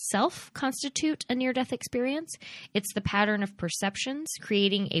not by itself constitute a near-death experience. It's the pattern of perceptions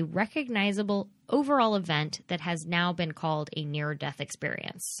creating a recognizable overall event that has now been called a near-death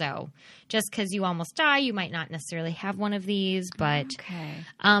experience. So just because you almost die, you might not necessarily have one of these, but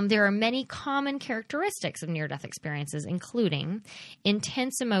there are many common characteristics of near-death experiences, including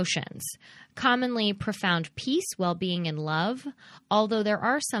intense emotions, commonly profound peace, well-being, and love, although there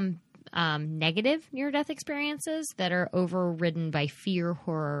are some negative near-death experiences that are overridden by fear,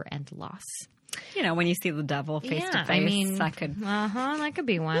 horror, and loss. You know, when you see the devil face to face, I mean, that could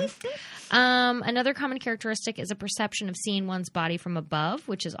be one. Another common characteristic is a perception of seeing one's body from above,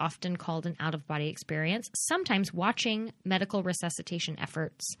 which is often called an out-of-body experience, sometimes watching medical resuscitation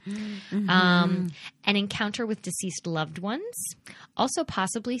efforts, an encounter with deceased loved ones, also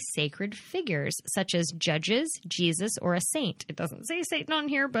possibly sacred figures, such as judges, Jesus, or a saint. It doesn't say Satan on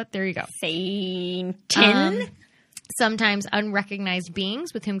here, but there you go. Satan. Sometimes unrecognized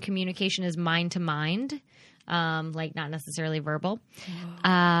beings with whom communication is mind to mind, like not necessarily verbal.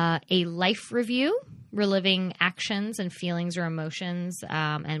 A life review, reliving actions and feelings or emotions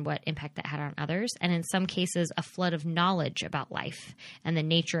and what impact that had on others. And in some cases, a flood of knowledge about life and the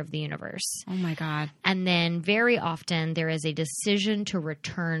nature of the universe. Oh, my God. And then very often there is a decision to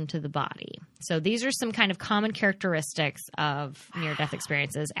return to the body. So these are some kind of common characteristics of near-death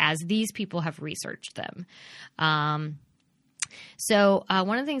experiences as these people have researched them. So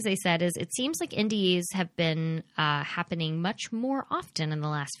one of the things they said is it seems like NDEs have been happening much more often in the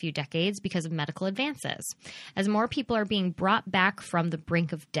last few decades because of medical advances, as more people are being brought back from the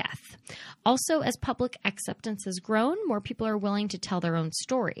brink of death. Also, as public acceptance has grown, more people are willing to tell their own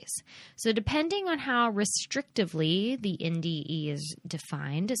stories. So depending on how restrictively the NDE is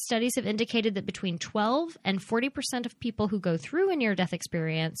defined, studies have indicated that between 12 and 40% of people who go through a near-death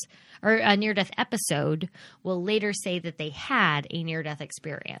experience or a near-death episode will later say that they had a near-death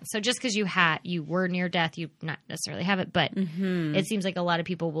experience. So just because you were near-death, you not necessarily have it, but it seems like a lot of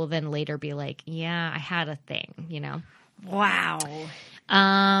people will then later be like, yeah, I had a thing, you know? Wow.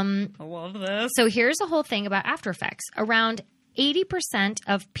 I love this. So here's the whole thing about after effects. Around 80%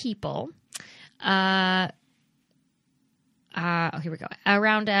 of people here we go.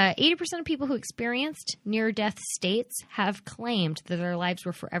 Around 80% of people who experienced near-death states have claimed that their lives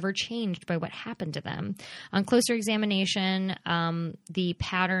were forever changed by what happened to them. On closer examination, the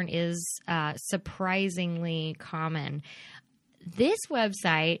pattern is surprisingly common. This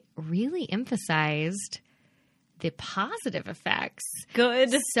website really emphasized the positive effects.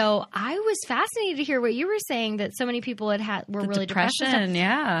 Good. So I was fascinated to hear what you were saying, that so many people were really depressed.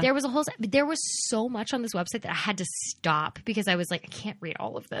 Yeah. There was so much on this website that I had to stop because I was like, I can't read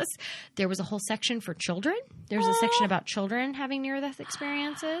all of this. There was a whole section for children. There's a section about children having near-death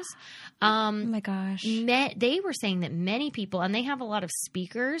experiences. Oh my gosh. They were saying that many people, and they have a lot of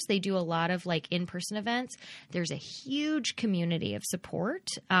speakers. They do a lot of like in-person events. There's a huge community of support.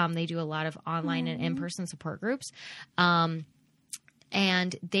 They do a lot of online and in-person support groups.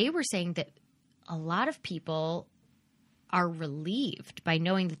 And they were saying that a lot of people are relieved by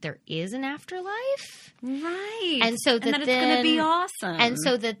knowing that there is an afterlife. Right. And so that it's going to be awesome. And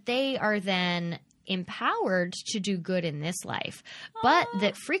so that they are then empowered to do good in this life. But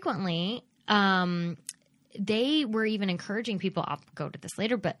that frequently they were even encouraging people, I'll go to this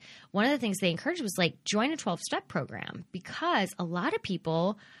later, but one of the things they encouraged was like join a 12-step program, because a lot of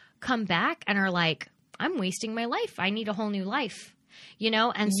people come back and are like, I'm wasting my life. I need a whole new life, you know?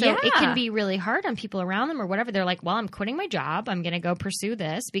 And so it can be really hard on people around them or whatever. They're like, well, I'm quitting my job. I'm going to go pursue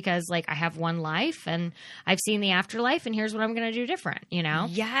this because like I have one life and I've seen the afterlife and here's what I'm going to do different, you know?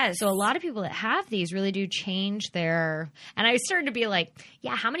 Yes. So a lot of people that have these really do change their, and I started to be like,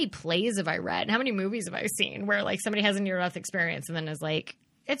 yeah, how many plays have I read? How many movies have I seen where like somebody has a near-death experience and then is like,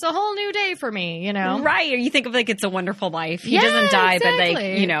 it's a whole new day for me, you know? Right. Or you think of like It's a Wonderful Life. He doesn't die, exactly. but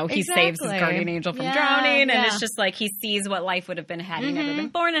like, you know, he saves his guardian angel from drowning. And it's just like he sees what life would have been had he never been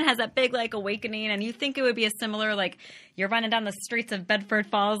born, and has that big like awakening. And you think it would be a similar, like you're running down the streets of Bedford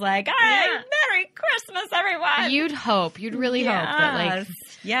Falls like, hey, Merry Christmas, everyone. You'd hope. You'd really hope that like.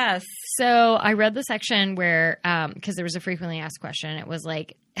 Yes. So I read the section where, because there was a frequently asked question. It was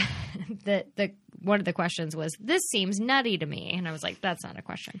like, the one of the questions was, this seems nutty to me. And I was like, that's not a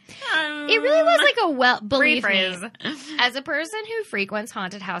question. It really was like a believe me, as a person who frequents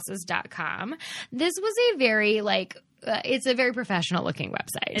hauntedhouses.com, this was a very like, it's a very professional looking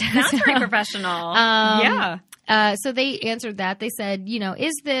website. It sounds very professional. So they answered that. They said, you know,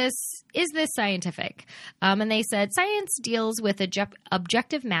 is this scientific? And they said, science deals with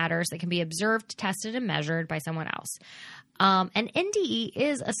objective matters that can be observed, tested, and measured by someone else. An NDE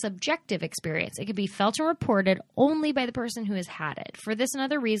is a subjective experience. It can be felt and reported only by the person who has had it. For this and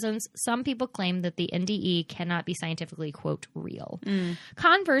other reasons, some people claim that the NDE cannot be scientifically, quote, real.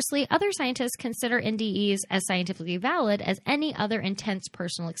 Conversely, other scientists consider NDEs as scientifically valid as any other intense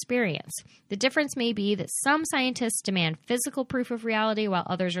personal experience. The difference may be that some scientists demand physical proof of reality while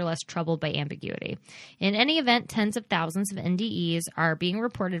others are less troubled by ambiguity. In any event, tens of thousands of NDEs are being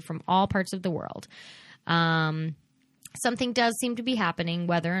reported from all parts of the world. Something does seem to be happening,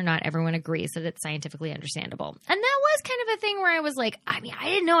 whether or not everyone agrees that it's scientifically understandable. And that was kind of a thing where I was like, I mean, I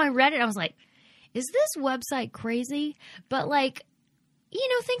didn't know. I read it. I was like, is this website crazy? But like, you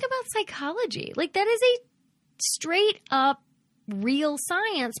know, think about psychology. Like that is a straight up real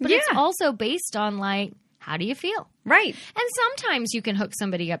science, but it's also based on like, how do you feel? Right. And sometimes you can hook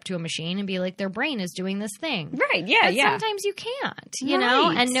somebody up to a machine and be like, their brain is doing this thing. Right. Yeah. But sometimes you can't, you know,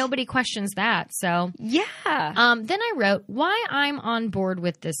 and nobody questions that. So, yeah. Then I wrote why I'm on board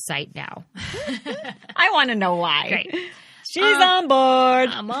with this site now. I want to know why. Great. She's on board.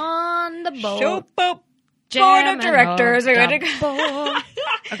 I'm on the board. Shoop, boop. Board of directors. We're going to go.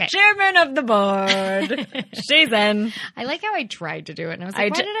 Okay. Chairman of the board. She's in. I like how I tried to do it. And I was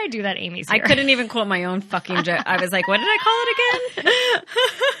like, why did I do that? Amy's here. I couldn't even quote my own fucking joke. I was like, what did I call it again?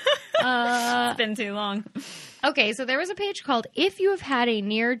 It's been too long. Okay. So there was a page called If You Have Had a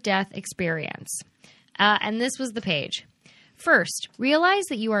Near-Death Experience. And this was the page. First, realize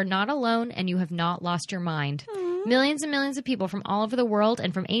that you are not alone and you have not lost your mind. Millions and millions of people from all over the world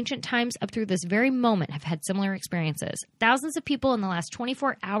and from ancient times up through this very moment have had similar experiences. Thousands of people in the last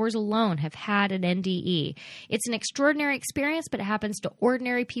 24 hours alone have had an NDE. It's an extraordinary experience, but it happens to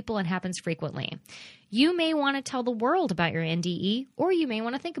ordinary people and happens frequently. You may want to tell the world about your NDE, or you may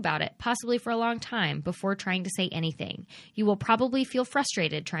want to think about it, possibly for a long time, before trying to say anything. You will probably feel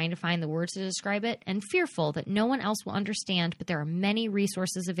frustrated trying to find the words to describe it and fearful that no one else will understand, but there are many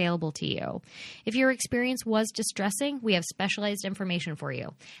resources available to you. If your experience was distressing, we have specialized information for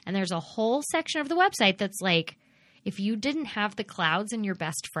you. And there's a whole section of the website that's like, if you didn't have the clouds and your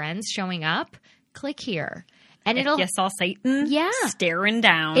best friends showing up, click here. And if you saw Satan staring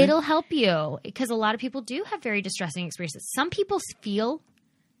down. It'll help you because a lot of people do have very distressing experiences. Some people feel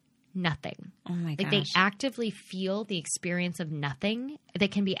nothing. Oh my gosh. Like they actively feel the experience of nothing.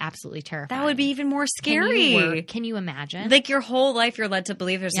 That can be absolutely terrifying. That would be even more scary. Can you imagine? Like your whole life you're led to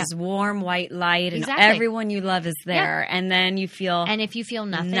believe there's this warm white light and everyone you love is there. And then you feel And if you feel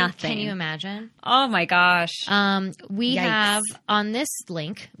nothing, can you imagine? Oh my gosh. We have on this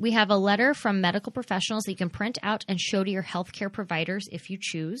link, we have a letter from medical professionals that you can print out and show to your healthcare providers if you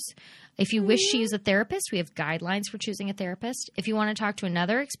choose. If you wish to use a therapist, we have guidelines for choosing a therapist. If you want to talk to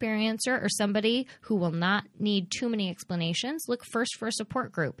another experiencer or somebody who will not need too many explanations, look first for a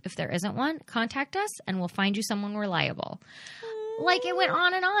support group. If there isn't one, contact us and we'll find you someone reliable. Like it went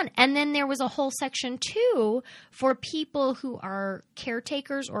on. And then there was a whole section too for people who are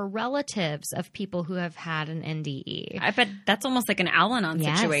caretakers or relatives of people who have had an NDE. I bet that's almost like an Al-Anon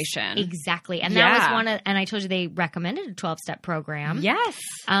situation. Exactly. And that was one of, and I told you they recommended a 12-step program. Yes.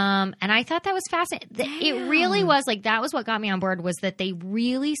 And I thought that was fascinating. It really was like, that was what got me on board was that they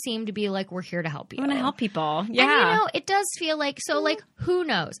really seemed to be like, we're here to help you. I want to help people. Yeah. And you know, it does feel like, so like, who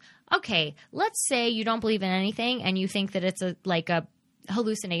knows? Okay, let's say you don't believe in anything and you think that it's a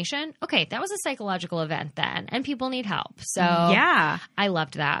hallucination. Okay, that was a psychological event then, and people need help. So yeah, I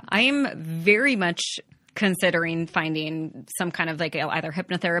loved that. I am very much considering finding some kind of like either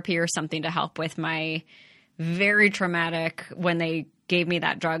hypnotherapy or something to help with my very traumatic when they gave me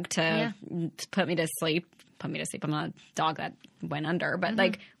that drug to put me to sleep. I'm not a dog that went under, but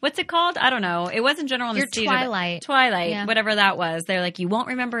like, what's it called? I don't know. It wasn't general anesthesia. Twilight, whatever that was. They're like, you won't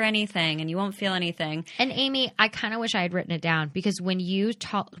remember anything and you won't feel anything. And Amy, I kind of wish I had written it down because when you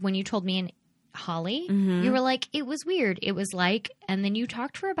told me and Holly, you were like, it was weird. It was like, and then you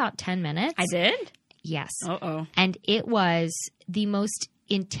talked for about 10 minutes. I did? Yes. Uh-oh. And it was the most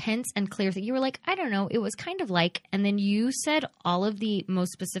intense and clear thing. You were like, I don't know. It was kind of like, and then you said all of the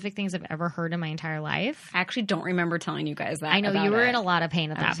most specific things I've ever heard in my entire life. I actually don't remember telling you guys that. I know you were in a lot of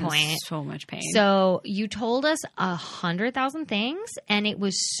pain at that point. So much pain. So you told us 100,000 things and it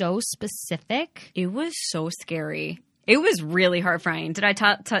was so specific. It was so scary. It was really horrifying. Did I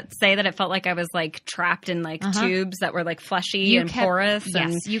say that it felt like I was like trapped in like tubes that were like fleshy and porous?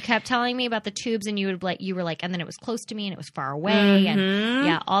 Yes, you kept telling me about the tubes, and you were like, and then it was close to me, and it was far away,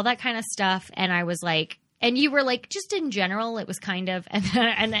 and all that kind of stuff. And I was like, And you were like, just in general, it was kind of, and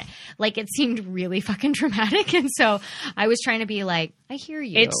then, like, it seemed really fucking traumatic. And so I was trying to be like, I hear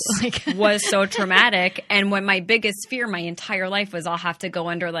you. It was so traumatic. And when my biggest fear my entire life was I'll have to go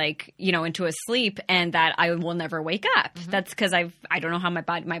under, like, you know, into a sleep and that I will never wake up. That's because I don't know how my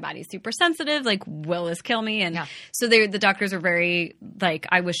body's super sensitive. Like, will this kill me? And so the doctors were very, like,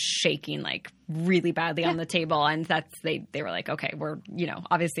 I was shaking, like, really badly on the table. And they were like, okay, we're, you know,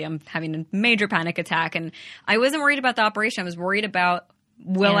 obviously I'm having a major panic attack. And I wasn't worried about the operation. I was worried about,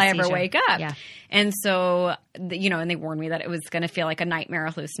 will I ever wake up? Yeah. And so, you know, and they warned me that it was going to feel like a nightmare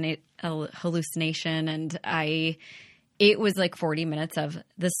hallucination. And it was like 40 minutes of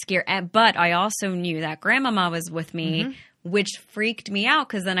the scare. But I also knew that Grandmama was with me, which freaked me out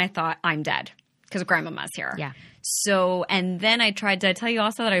because then I thought I'm dead because Grandmama's here. Yeah. So, and then I tried to tell you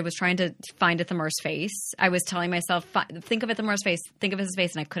also that I was trying to find a Thamur's face. I was telling myself, think of a Thamur's face, think of his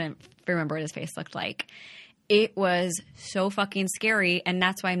face, and I couldn't remember what his face looked like. It was so fucking scary, and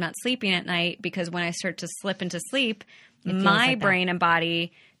that's why I'm not sleeping at night, because when I start to slip into sleep, my brain and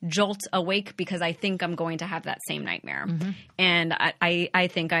body jolts awake because I think I'm going to have that same nightmare. And I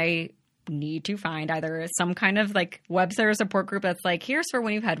think I need to find either some kind of like website or support group that's like, here's for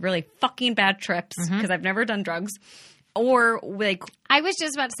when you've had really fucking bad trips, because I've never done drugs, or like I was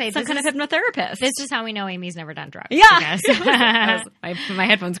just about to say some kind of hypnotherapist. This is how we know Amy's never done drugs. Yeah, my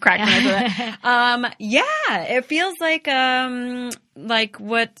headphones cracked when I said that. Yeah, it feels like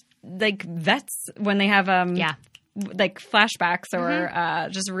what like vets when they have like flashbacks or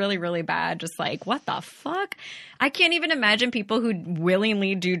just really, really bad. Just like, what the fuck? I can't even imagine people who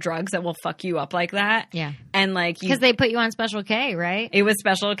willingly do drugs that will fuck you up like that. Yeah. And like, because they put you on Special K, right? It was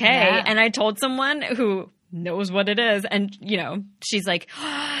Special K. Yeah. And I told someone who knows what it is. And, you know, she's like,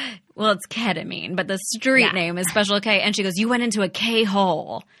 well, it's ketamine, but the street name is Special K. And she goes, you went into a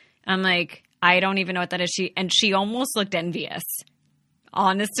K-hole. I'm like, I don't even know what that is. She almost looked envious.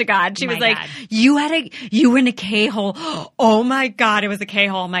 Honest to God. She was like, you were in a K-hole. Oh my God, it was a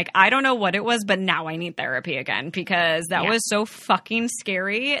K-hole. I'm like, I don't know what it was, but now I need therapy again, because that was so fucking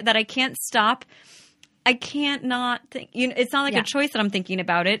scary that I can't stop. I can't not think, you know, it's not like a choice that I'm thinking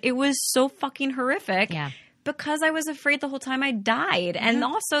about it. It was so fucking horrific because I was afraid the whole time I died. And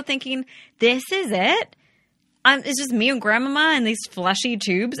also thinking, this is it. It's just me and Grandmama in these fleshy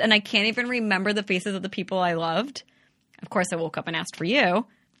tubes, and I can't even remember the faces of the people I loved. Of course, I woke up and asked for you.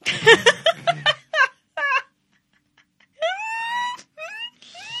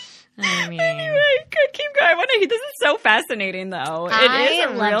 I mean, anyway, good. Keep going. This is so fascinating, though. It is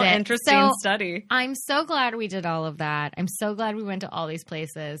a real interesting study. I'm so glad we did all of that. I'm so glad we went to all these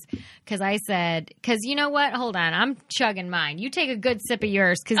places, because you know what? Hold on. I'm chugging mine. You take a good sip of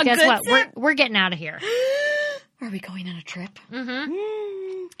yours, because guess what? We're getting out of here. Are we going on a trip?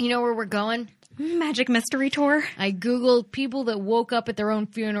 You know where we're going? Magic Mystery Tour. I Googled people that woke up at their own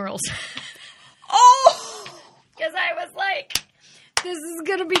funerals. Because I was like, this is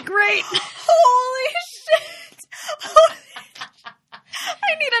going to be great. Holy shit.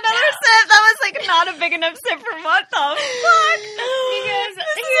 I need another sip. That was like not a big enough sip for what the fuck? Because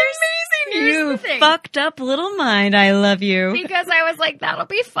here's amazing. Here's the thing. Fucked up little mind. I love you. Because I was like, that'll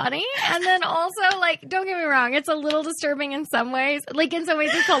be funny. And then also, like, don't get me wrong, it's a little disturbing in some ways. Like, in some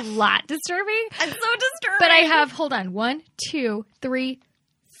ways, it's a lot disturbing. It's so disturbing. But I have, hold on, 1, 2, 3,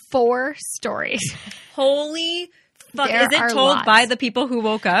 4 stories. Holy fuck. Is it told by the people who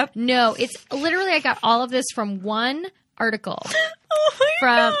woke up? No, it's literally, I got all of this from one article.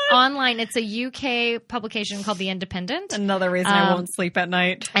 From online. It's a UK publication called The Independent. Another reason I won't sleep at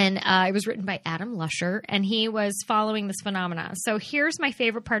night. And it was written by Adam Lusher, and he was following this phenomenon. So here's my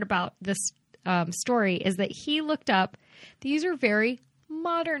favorite part about this story is that he looked up, these are very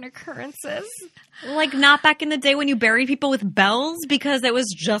modern occurrences. Like not back in the day when you buried people with bells because it was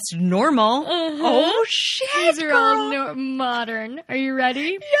just normal. Oh, shit. These are all modern. Are you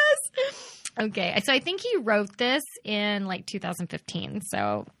ready? Yes. Okay, so I think he wrote this in like 2015,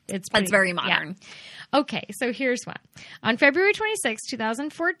 so that's very modern. Yeah. Okay, so here's one. On February 26,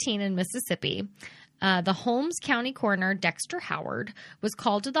 2014 in Mississippi, the Holmes County coroner Dexter Howard was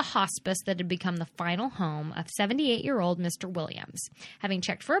called to the hospice that had become the final home of 78-year-old Mr. Williams. Having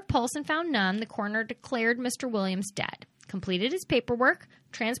checked for a pulse and found none, the coroner declared Mr. Williams dead, completed his paperwork,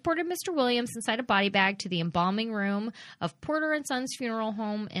 transported Mr. Williams inside a body bag to the embalming room of Porter & Sons Funeral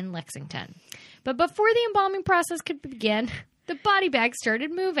Home in Lexington. But before the embalming process could begin, the body bag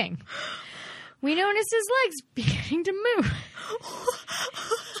started moving. We noticed his legs beginning to move.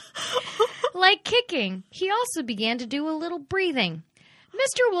 Like kicking, he also began to do a little breathing.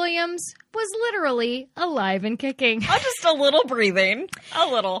 Mr. Williams was literally alive and kicking. Oh, just a little breathing. A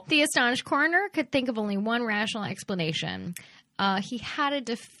little. The astonished coroner could think of only one rational explanation. He had a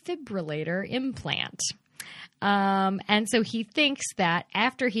defibrillator implant. And so he thinks that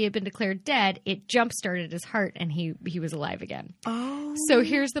after he had been declared dead, it jump-started his heart and he was alive again. Oh. So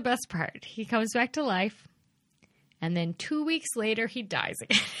here's the best part. He comes back to life, and then 2 weeks later, he dies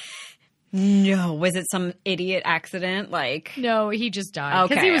again. No. Was it some idiot accident? Like, No, he just died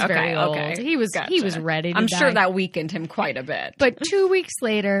because he was very old. He was ready to I'm die. sure that weakened him quite a bit. But 2 weeks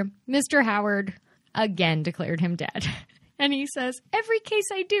later, Mr. Howard again declared him dead. And he says, every case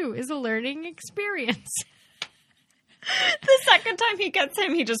I do is a learning experience. The second time he gets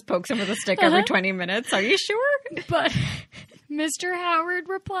him, he just pokes him with a stick every 20 minutes. Are you sure? But Mr. Howard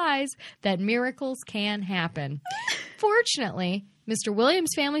replies that miracles can happen. Fortunately, Mr.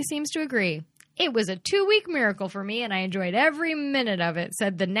 Williams' family seems to agree. It was a 2-week miracle for me, and I enjoyed every minute of it,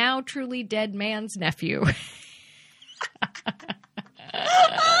 said the now truly dead man's nephew.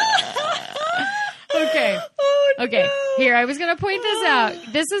 Okay. Oh, Okay. no. Here, I was going to point this out.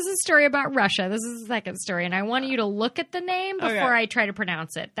 This is a story about Russia. This is the second story, and I want you to look at the name before I try to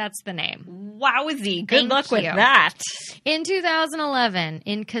pronounce it. That's the name. Wowzy. Good Thank luck with you. that. In 2011,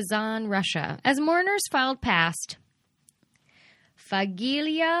 in Kazan, Russia, as mourners filed past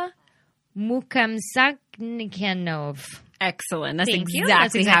Fagilia Mukamsaknikanov. Excellent. That's Thank you.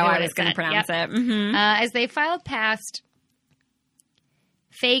 exactly That's how exactly I what was it going to said. pronounce Yep. it. Mm-hmm. As they filed past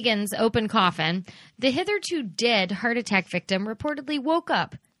Fagan's open coffin, the hitherto dead heart attack victim reportedly woke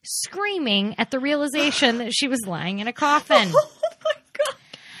up screaming at the realization that she was lying in a coffin. Oh, my God.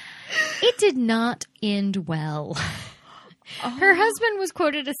 It did not end well. Her husband was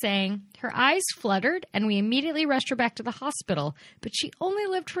quoted as saying, her eyes fluttered and we immediately rushed her back to the hospital, but she only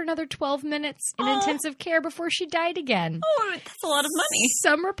lived for another 12 minutes in intensive care before she died again. Oh, that's a lot of money.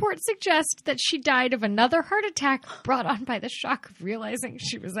 Some reports suggest that she died of another heart attack brought on by the shock of realizing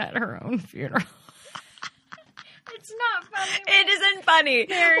she was at her own funeral. It's not funny. It isn't funny.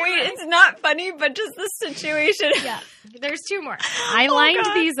 Very Wait, funny. it's not funny, but just the situation. Yeah, there's two more. I lined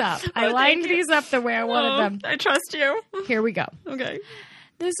God. these up. I Oh, lined thank you. these up the way I wanted them. I trust you. Here we go. Okay.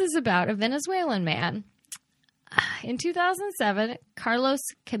 This is about a Venezuelan man. In 2007, Carlos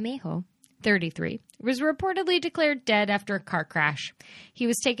Camejo, 33, was reportedly declared dead after a car crash. He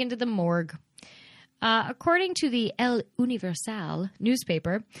was taken to the morgue. According to the El Universal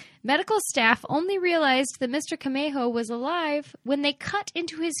newspaper, medical staff only realized that Mr. Camejo was alive when they cut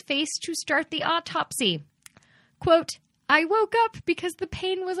into his face to start the autopsy. Quote, I woke up because the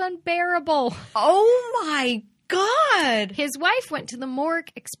pain was unbearable. Oh, my God. His wife went to the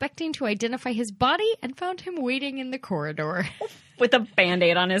morgue expecting to identify his body and found him waiting in the corridor. With a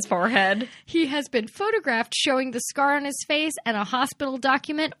Band-Aid on his forehead. He has been photographed showing the scar on his face and a hospital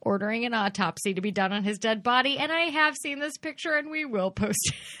document ordering an autopsy to be done on his dead body. And I have seen this picture and we will post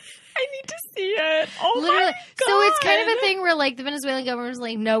it. I need to see it. Oh, Literally. my God. So it's kind of a thing where like the Venezuelan government was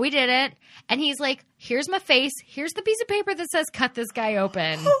like, no, we didn't. And he's like, here's my face. Here's the piece of paper that says cut this guy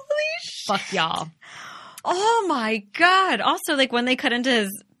open. Holy shit. Fuck y'all. Oh, my God. Also, like, when they cut into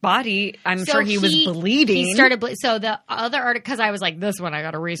his body, I'm So sure he was bleeding. He started so the other article, because I was like, this one I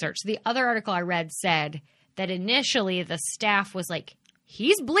got to research. The other article I read said that initially the staff was like,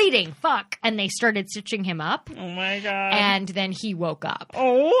 he's bleeding, fuck. And they started stitching him up. Oh, my God. And then he woke up.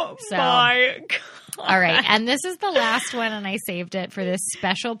 Oh, So- my God. All right. And this is the last one, and I saved it for this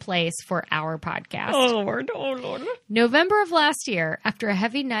special place for our podcast. Oh, Lord. Oh, Lord. November of last year, after a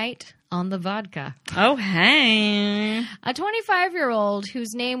heavy night on the vodka, Oh, hey. a 25-year-old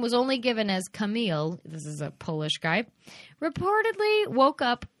whose name was only given as Kamil, this is a Polish guy, reportedly woke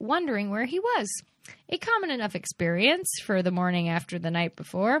up wondering where he was. A common enough experience for the morning after the night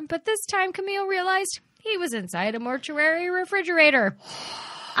before, but this time Kamil realized he was inside a mortuary refrigerator.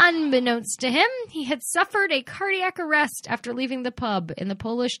 Unbeknownst to him, he had suffered a cardiac arrest after leaving the pub in the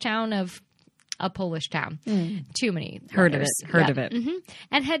Polish town of a Polish town. Too many. Heard of letters. it. Heard of it.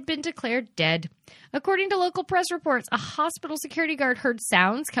 And had been declared dead. According to local press reports, a hospital security guard heard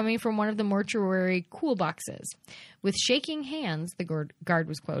sounds coming from one of the mortuary cool boxes. With shaking hands, the guard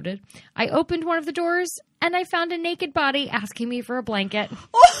was quoted, I opened one of the doors and I found a naked body asking me for a blanket.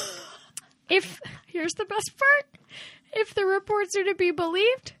 Here's the best part. If the reports are to be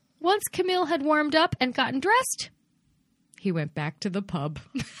believed, once Camille had warmed up and gotten dressed, he went back to the pub.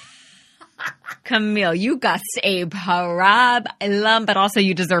 Camille, you got a problem, but also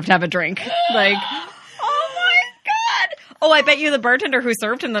you deserve to have a drink. Like, oh my God. Oh, I bet you the bartender who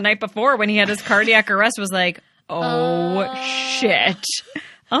served him the night before when he had his cardiac arrest was like, oh, shit.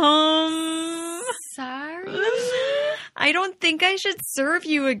 Sorry. I don't think I should serve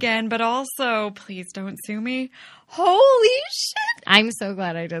you again, but also please don't sue me. Holy shit. I'm so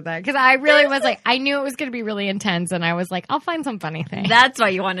glad I did that because I really was like, I knew it was going to be really intense, and I was like, I'll find some funny thing. That's why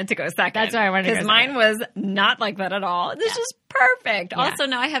you wanted to go second. That's why I wanted to go Because mine was not like that at all. This is perfect. Yeah. Also,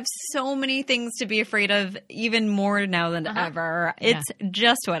 now I have so many things to be afraid of, even more now than ever. It's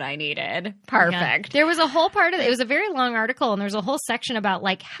just what I needed. Perfect. Yeah. There was a whole part of it. It was a very long article, and there's a whole section about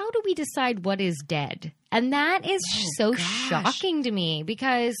like, how do we decide what is dead? And that is shocking to me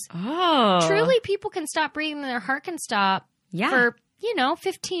because truly people can stop breathing and their heart can stop for,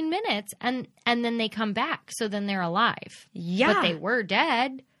 15 minutes and then they come back. So then they're alive. Yeah. But they were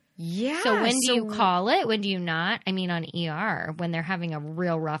dead. Yeah. So when do you call it? When do you not? I mean, on ER, when they're having a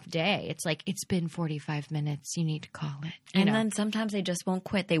real rough day, it's like, it's been 45 minutes. You need to call it. And then sometimes they just won't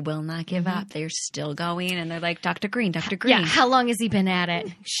quit. They will not give up. They're still going. And they're like, Dr. Green, Dr. Green. Yeah. How long has he been at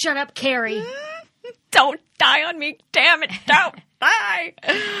it? Shut up, Carrie. Don't die on me. Damn it. Don't die.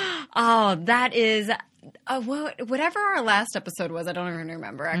 Oh, that is whatever our last episode was. I don't even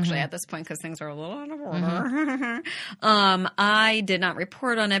remember actually at this point because things are a little out of order. I did not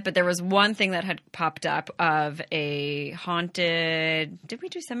report on it, but there was one thing that had popped up of a haunted. Did we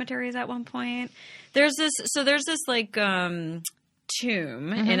do cemeteries at one point? There's this like,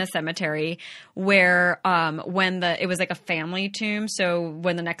 tomb in a cemetery where when it was like a family tomb, so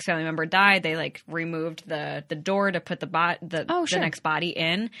when the next family member died, they like removed the door to put the next body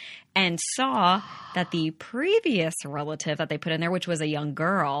in, and saw that the previous relative that they put in there, which was a young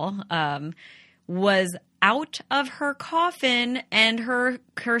girl, was out of her coffin, and her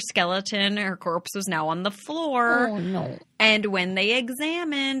skeleton, her corpse, was now on the floor. Oh no. And when they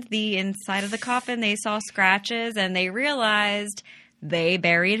examined the inside of the coffin, they saw scratches, and they realized they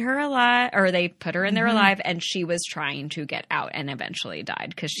buried her alive, or they put her in there alive, and she was trying to get out and eventually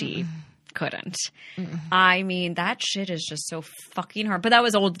died because she couldn't. I mean, that shit is just so fucking hard. But that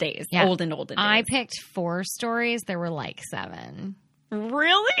was old days. Yeah. Olden days. I picked 4 stories. There were like 7.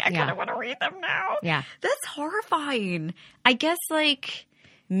 Really? I kind of want to read them now. Yeah. That's horrifying. I guess, like,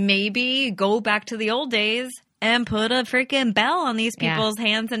 maybe go back to the old days and put a freaking bell on these people's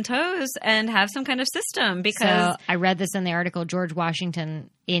hands and toes and have some kind of system, because... So I read this in the article. George Washington,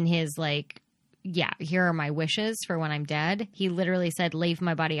 in his, like, here are my wishes for when I'm dead, he literally said, leave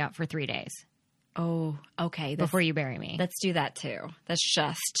my body out for 3 days. Oh, okay. Before you bury me. Let's do that, too. That's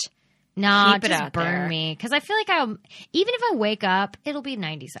just... No, keep it just out burn there. me. Because I feel like even if I wake up, it'll be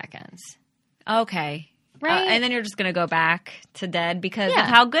 90 seconds. Okay. Right? And then you're just going to go back to dead because of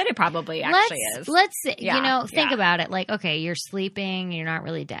how good it probably actually is. Let's think about it. Like, okay, you're sleeping, you're not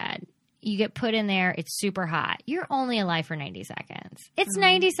really dead. You get put in there, it's super hot. You're only alive for 90 seconds. It's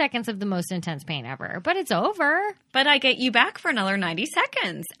 90 seconds of the most intense pain ever, but it's over. But I get you back for another 90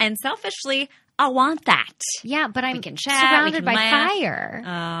 seconds. And selfishly, I want that. Yeah, but I'm can chat, surrounded we can by laugh. fire.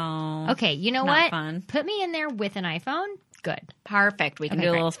 Oh. Okay, you know not what? fun. Put me in there with an iPhone. Good. Perfect. We can Okay, do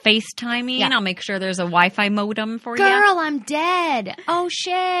a great. little FaceTiming. Yeah. I'll make sure there's a Wi-Fi modem for you. Girl, I'm dead. Oh,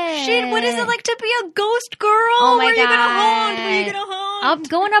 shit. Shit, what is it like to be a ghost girl? Oh, my Where God. Are you gonna haunt? Where are you gonna haunt? I'm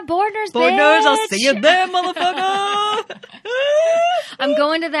going to Borders, Borders, bitch. I'll see you there, motherfucker. I'm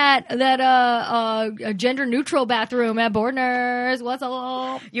going to that gender neutral bathroom at Borders. What's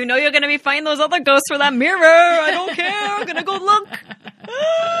up? You know you're gonna be finding those other ghosts for that mirror. I don't care. I'm gonna go look.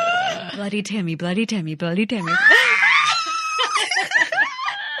 Bloody Tammy, bloody Tammy, bloody Tammy.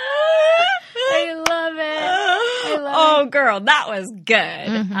 I love it. Oh, girl, that was good.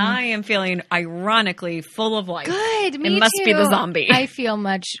 I am feeling ironically full of life. Good. Me It must too. be the zombie. I feel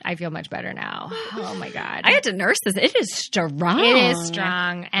much better now. Oh my God. I had to nurse this. It is strong. It is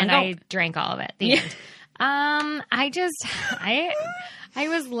strong, and I I drank all of it. The end. I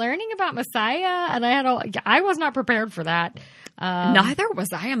was learning about Messiah, and I was not prepared for that. Neither was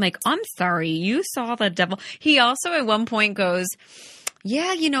I. I'm like, I'm sorry. You saw the devil. He also at one point goes,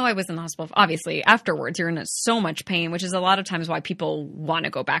 yeah, I was in the hospital. Obviously, afterwards, you're in so much pain, which is a lot of times why people want to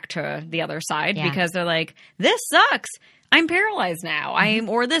go back to the other side because they're like, this sucks. I'm paralyzed now.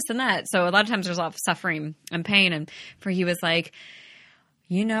 Or this and that. So a lot of times there's a lot of suffering and pain. And he was like,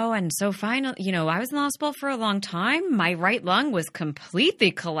 and so finally, I was in the hospital for a long time. My right lung was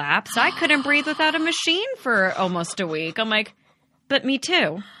completely collapsed. I couldn't breathe without a machine for almost a week. I'm like, but me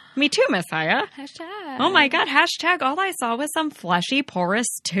too. Me too, Messiah. Hashtag. Oh my God, hashtag all I saw was some fleshy, porous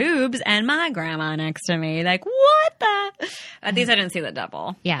tubes and my grandma next to me. Like, what the? At least I didn't see the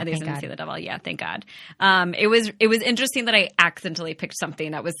devil. Yeah, At least thank I didn't God. see the devil. Yeah, thank God. It was interesting that I accidentally picked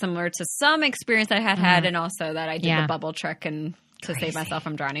something that was similar to some experience I had and also that I did the bubble trick and to save myself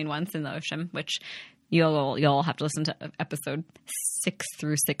from drowning once in the ocean, which you'll have to listen to episode 6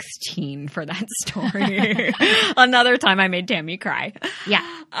 through 16 for that story. Another time I made Tammy cry. Yeah.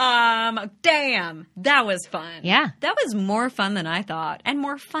 Damn, that was fun. Yeah. That was more fun than I thought, and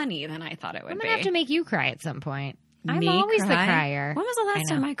more funny than I thought it would I'm be. going to have to make you cry at some point. I'm Me always the cry? crier. When was the last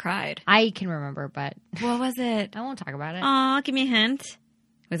know. time I cried? I can remember, but What was it? I won't talk about it. Aw, give me a hint.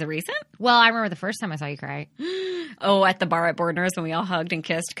 Was it recent? Well, I remember the first time I saw you cry. Oh, at the bar at Bordner's when we all hugged and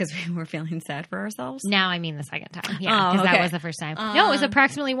kissed because we were feeling sad for ourselves. Now I mean the second time. Yeah, Oh, because okay. that was the first time. No, it was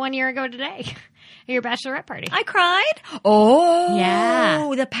approximately 1 year ago today. At your bachelorette party. I cried. Oh,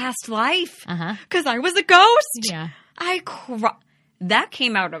 Yeah. the past life. Uh-huh. Because I was a ghost. Yeah. I cried. That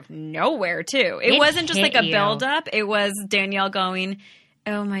came out of nowhere too. It It wasn't just hit like a you. build up. It was Danielle going,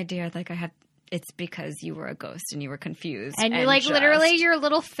 "Oh my dear, like I have." It's because you were a ghost and you were confused. And you like literally your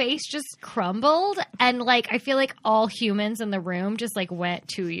little face just crumbled. And like, I feel like all humans in the room just like went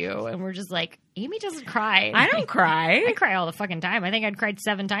to you and were just like, Amy doesn't cry. I don't cry. I cry all the fucking time. I think I'd cried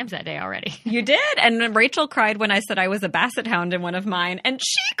 7 times that day already. You did. And then Rachel cried when I said I was a basset hound in one of mine. And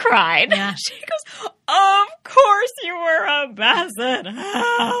she cried. Yeah. She goes, "Of course you were a basset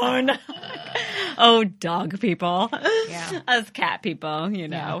hound." Oh, dog people. Yeah. Us cat people,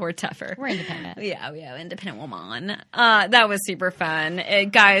 Yeah. we're tougher. We're independent. Yeah, independent woman. That was super fun.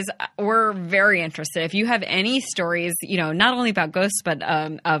 Guys, we're very interested. If you have any stories, not only about ghosts, but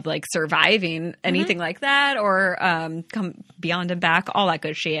of like surviving anything like that or come beyond and back, all that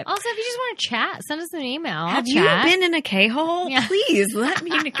good shit. Also, if you just want to chat, send us an email. I'll Have chat. you been in a K-hole? Yeah. Please let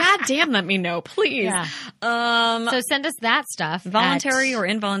me, goddamn, let me know, please. Yeah. So send us that stuff. Voluntary or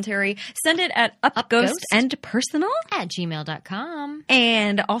involuntary, send it at upghostandpersonal. at gmail.com.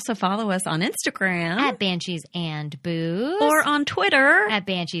 And also follow us on Instagram. At Banshees and Booze. or on Twitter. at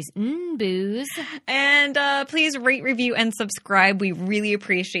Banshees and Booze. And please rate, review, and subscribe. We really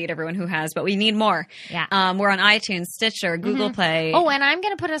appreciate everyone who has, but we need more. Yeah. We're on iTunes, Stitcher, Google Play. Oh, and I'm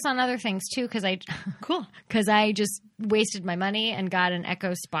going to put us on other things too because cool. I just wasted my money and got an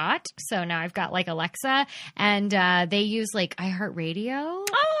Echo Spot. So now I've got like Alexa and they use like iHeartRadio.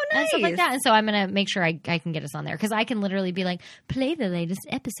 Oh, nice. And stuff like that. And so I'm going to make sure I can get us on there because I can literally be like, play the latest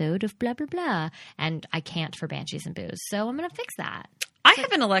episode of blah, blah, blah. And I can't for Banshees and Booze. So I'm going to fix that. I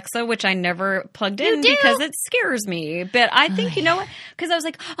have an Alexa, which I never plugged in do? because it scares me. But I think, you know what? Because I was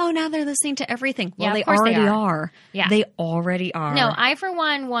like, oh, now they're listening to everything. Well, Yeah, of they course they already are. are. Yeah. They already are. No, I, for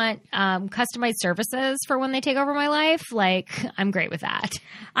one, want customized services for when they take over my life. Like, I'm great with that.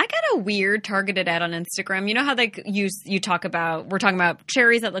 I got a weird targeted ad on Instagram. You know how we're talking about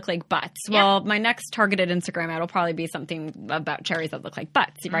cherries that look like butts. Yeah. Well, my next targeted Instagram ad will probably be something about cherries that look like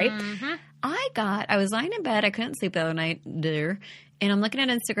butts, right? Mm-hmm. I was lying in bed. I couldn't sleep the other night there. And I'm looking at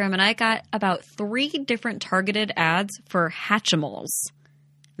Instagram and I got about 3 different targeted ads for Hatchimals.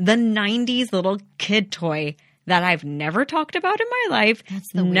 The 90s little kid toy that I've never talked about in my life,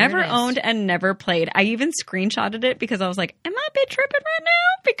 That's the never weirdest. owned and never played. I even screenshotted it because I was like, am I a bit tripping right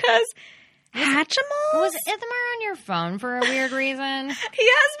now? Because Hatchimals? Was Ithamar on your phone for a weird reason? He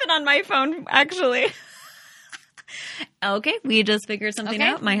has been on my phone, actually. Okay, we just figured something Okay.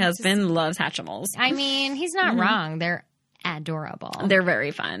 out. My husband loves Hatchimals. I mean, he's not wrong. They're adorable. They're very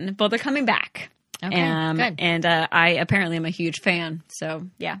fun. Well, they're coming back. Okay, good. And I apparently am a huge fan. So,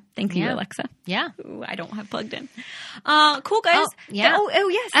 yeah. Thank you, Yeah. Alexa. Yeah. Ooh, I don't have plugged in. Cool, guys. Oh, yeah. Oh,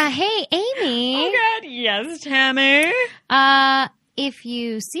 yes. Hey, Amy. Oh, God. Yes, Tammy. If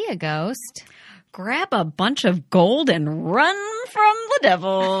you see a ghost, Grab a bunch of gold and run from the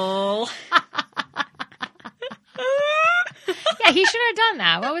devil. yeah, he should have done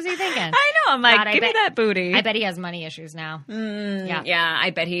that. What was he thinking? I know. I'm like, God, I give me bet- that booty. I bet he has money issues now. Yeah. Yeah,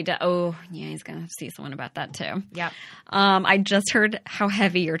 I bet he does. Oh, yeah, he's going to see someone about that, too. Yep. I just heard how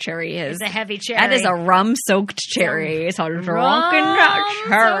heavy your cherry is. It's a heavy cherry. That is a rum-soaked cherry. It's a drunken Rum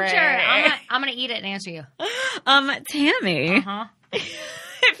cherry. soaked cherry. I'm gonna eat it and answer you. Tammy, Huh?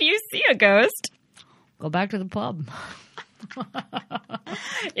 if you see a ghost, Go back to the pub.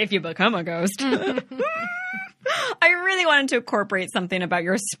 if you become a ghost. I really wanted to incorporate something about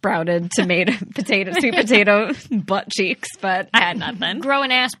your sprouted sweet potato butt cheeks, but I had nothing. Grow an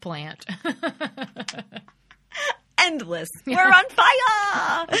ass plant. Endless. We're on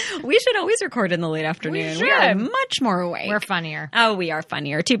fire. We should always record in the late afternoon. We are should. much more awake. We're funnier. Oh, we are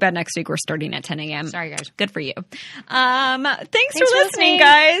funnier. Too bad next week we're starting at 10 a.m. Sorry, guys. Good for you. Thanks for for listening, listening.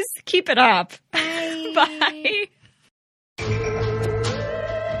 guys. Keep it up. Bye. Bye.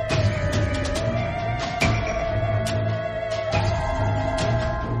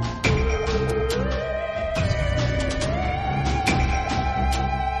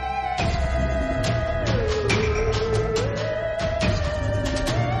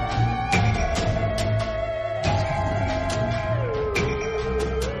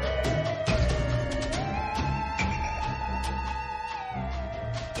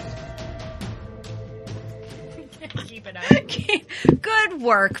 Keep it up. Good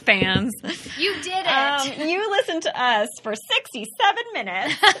work, fans. You did it. You listened to us for 67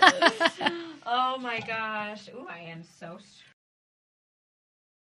 minutes. Oh my gosh. Ooh, I am so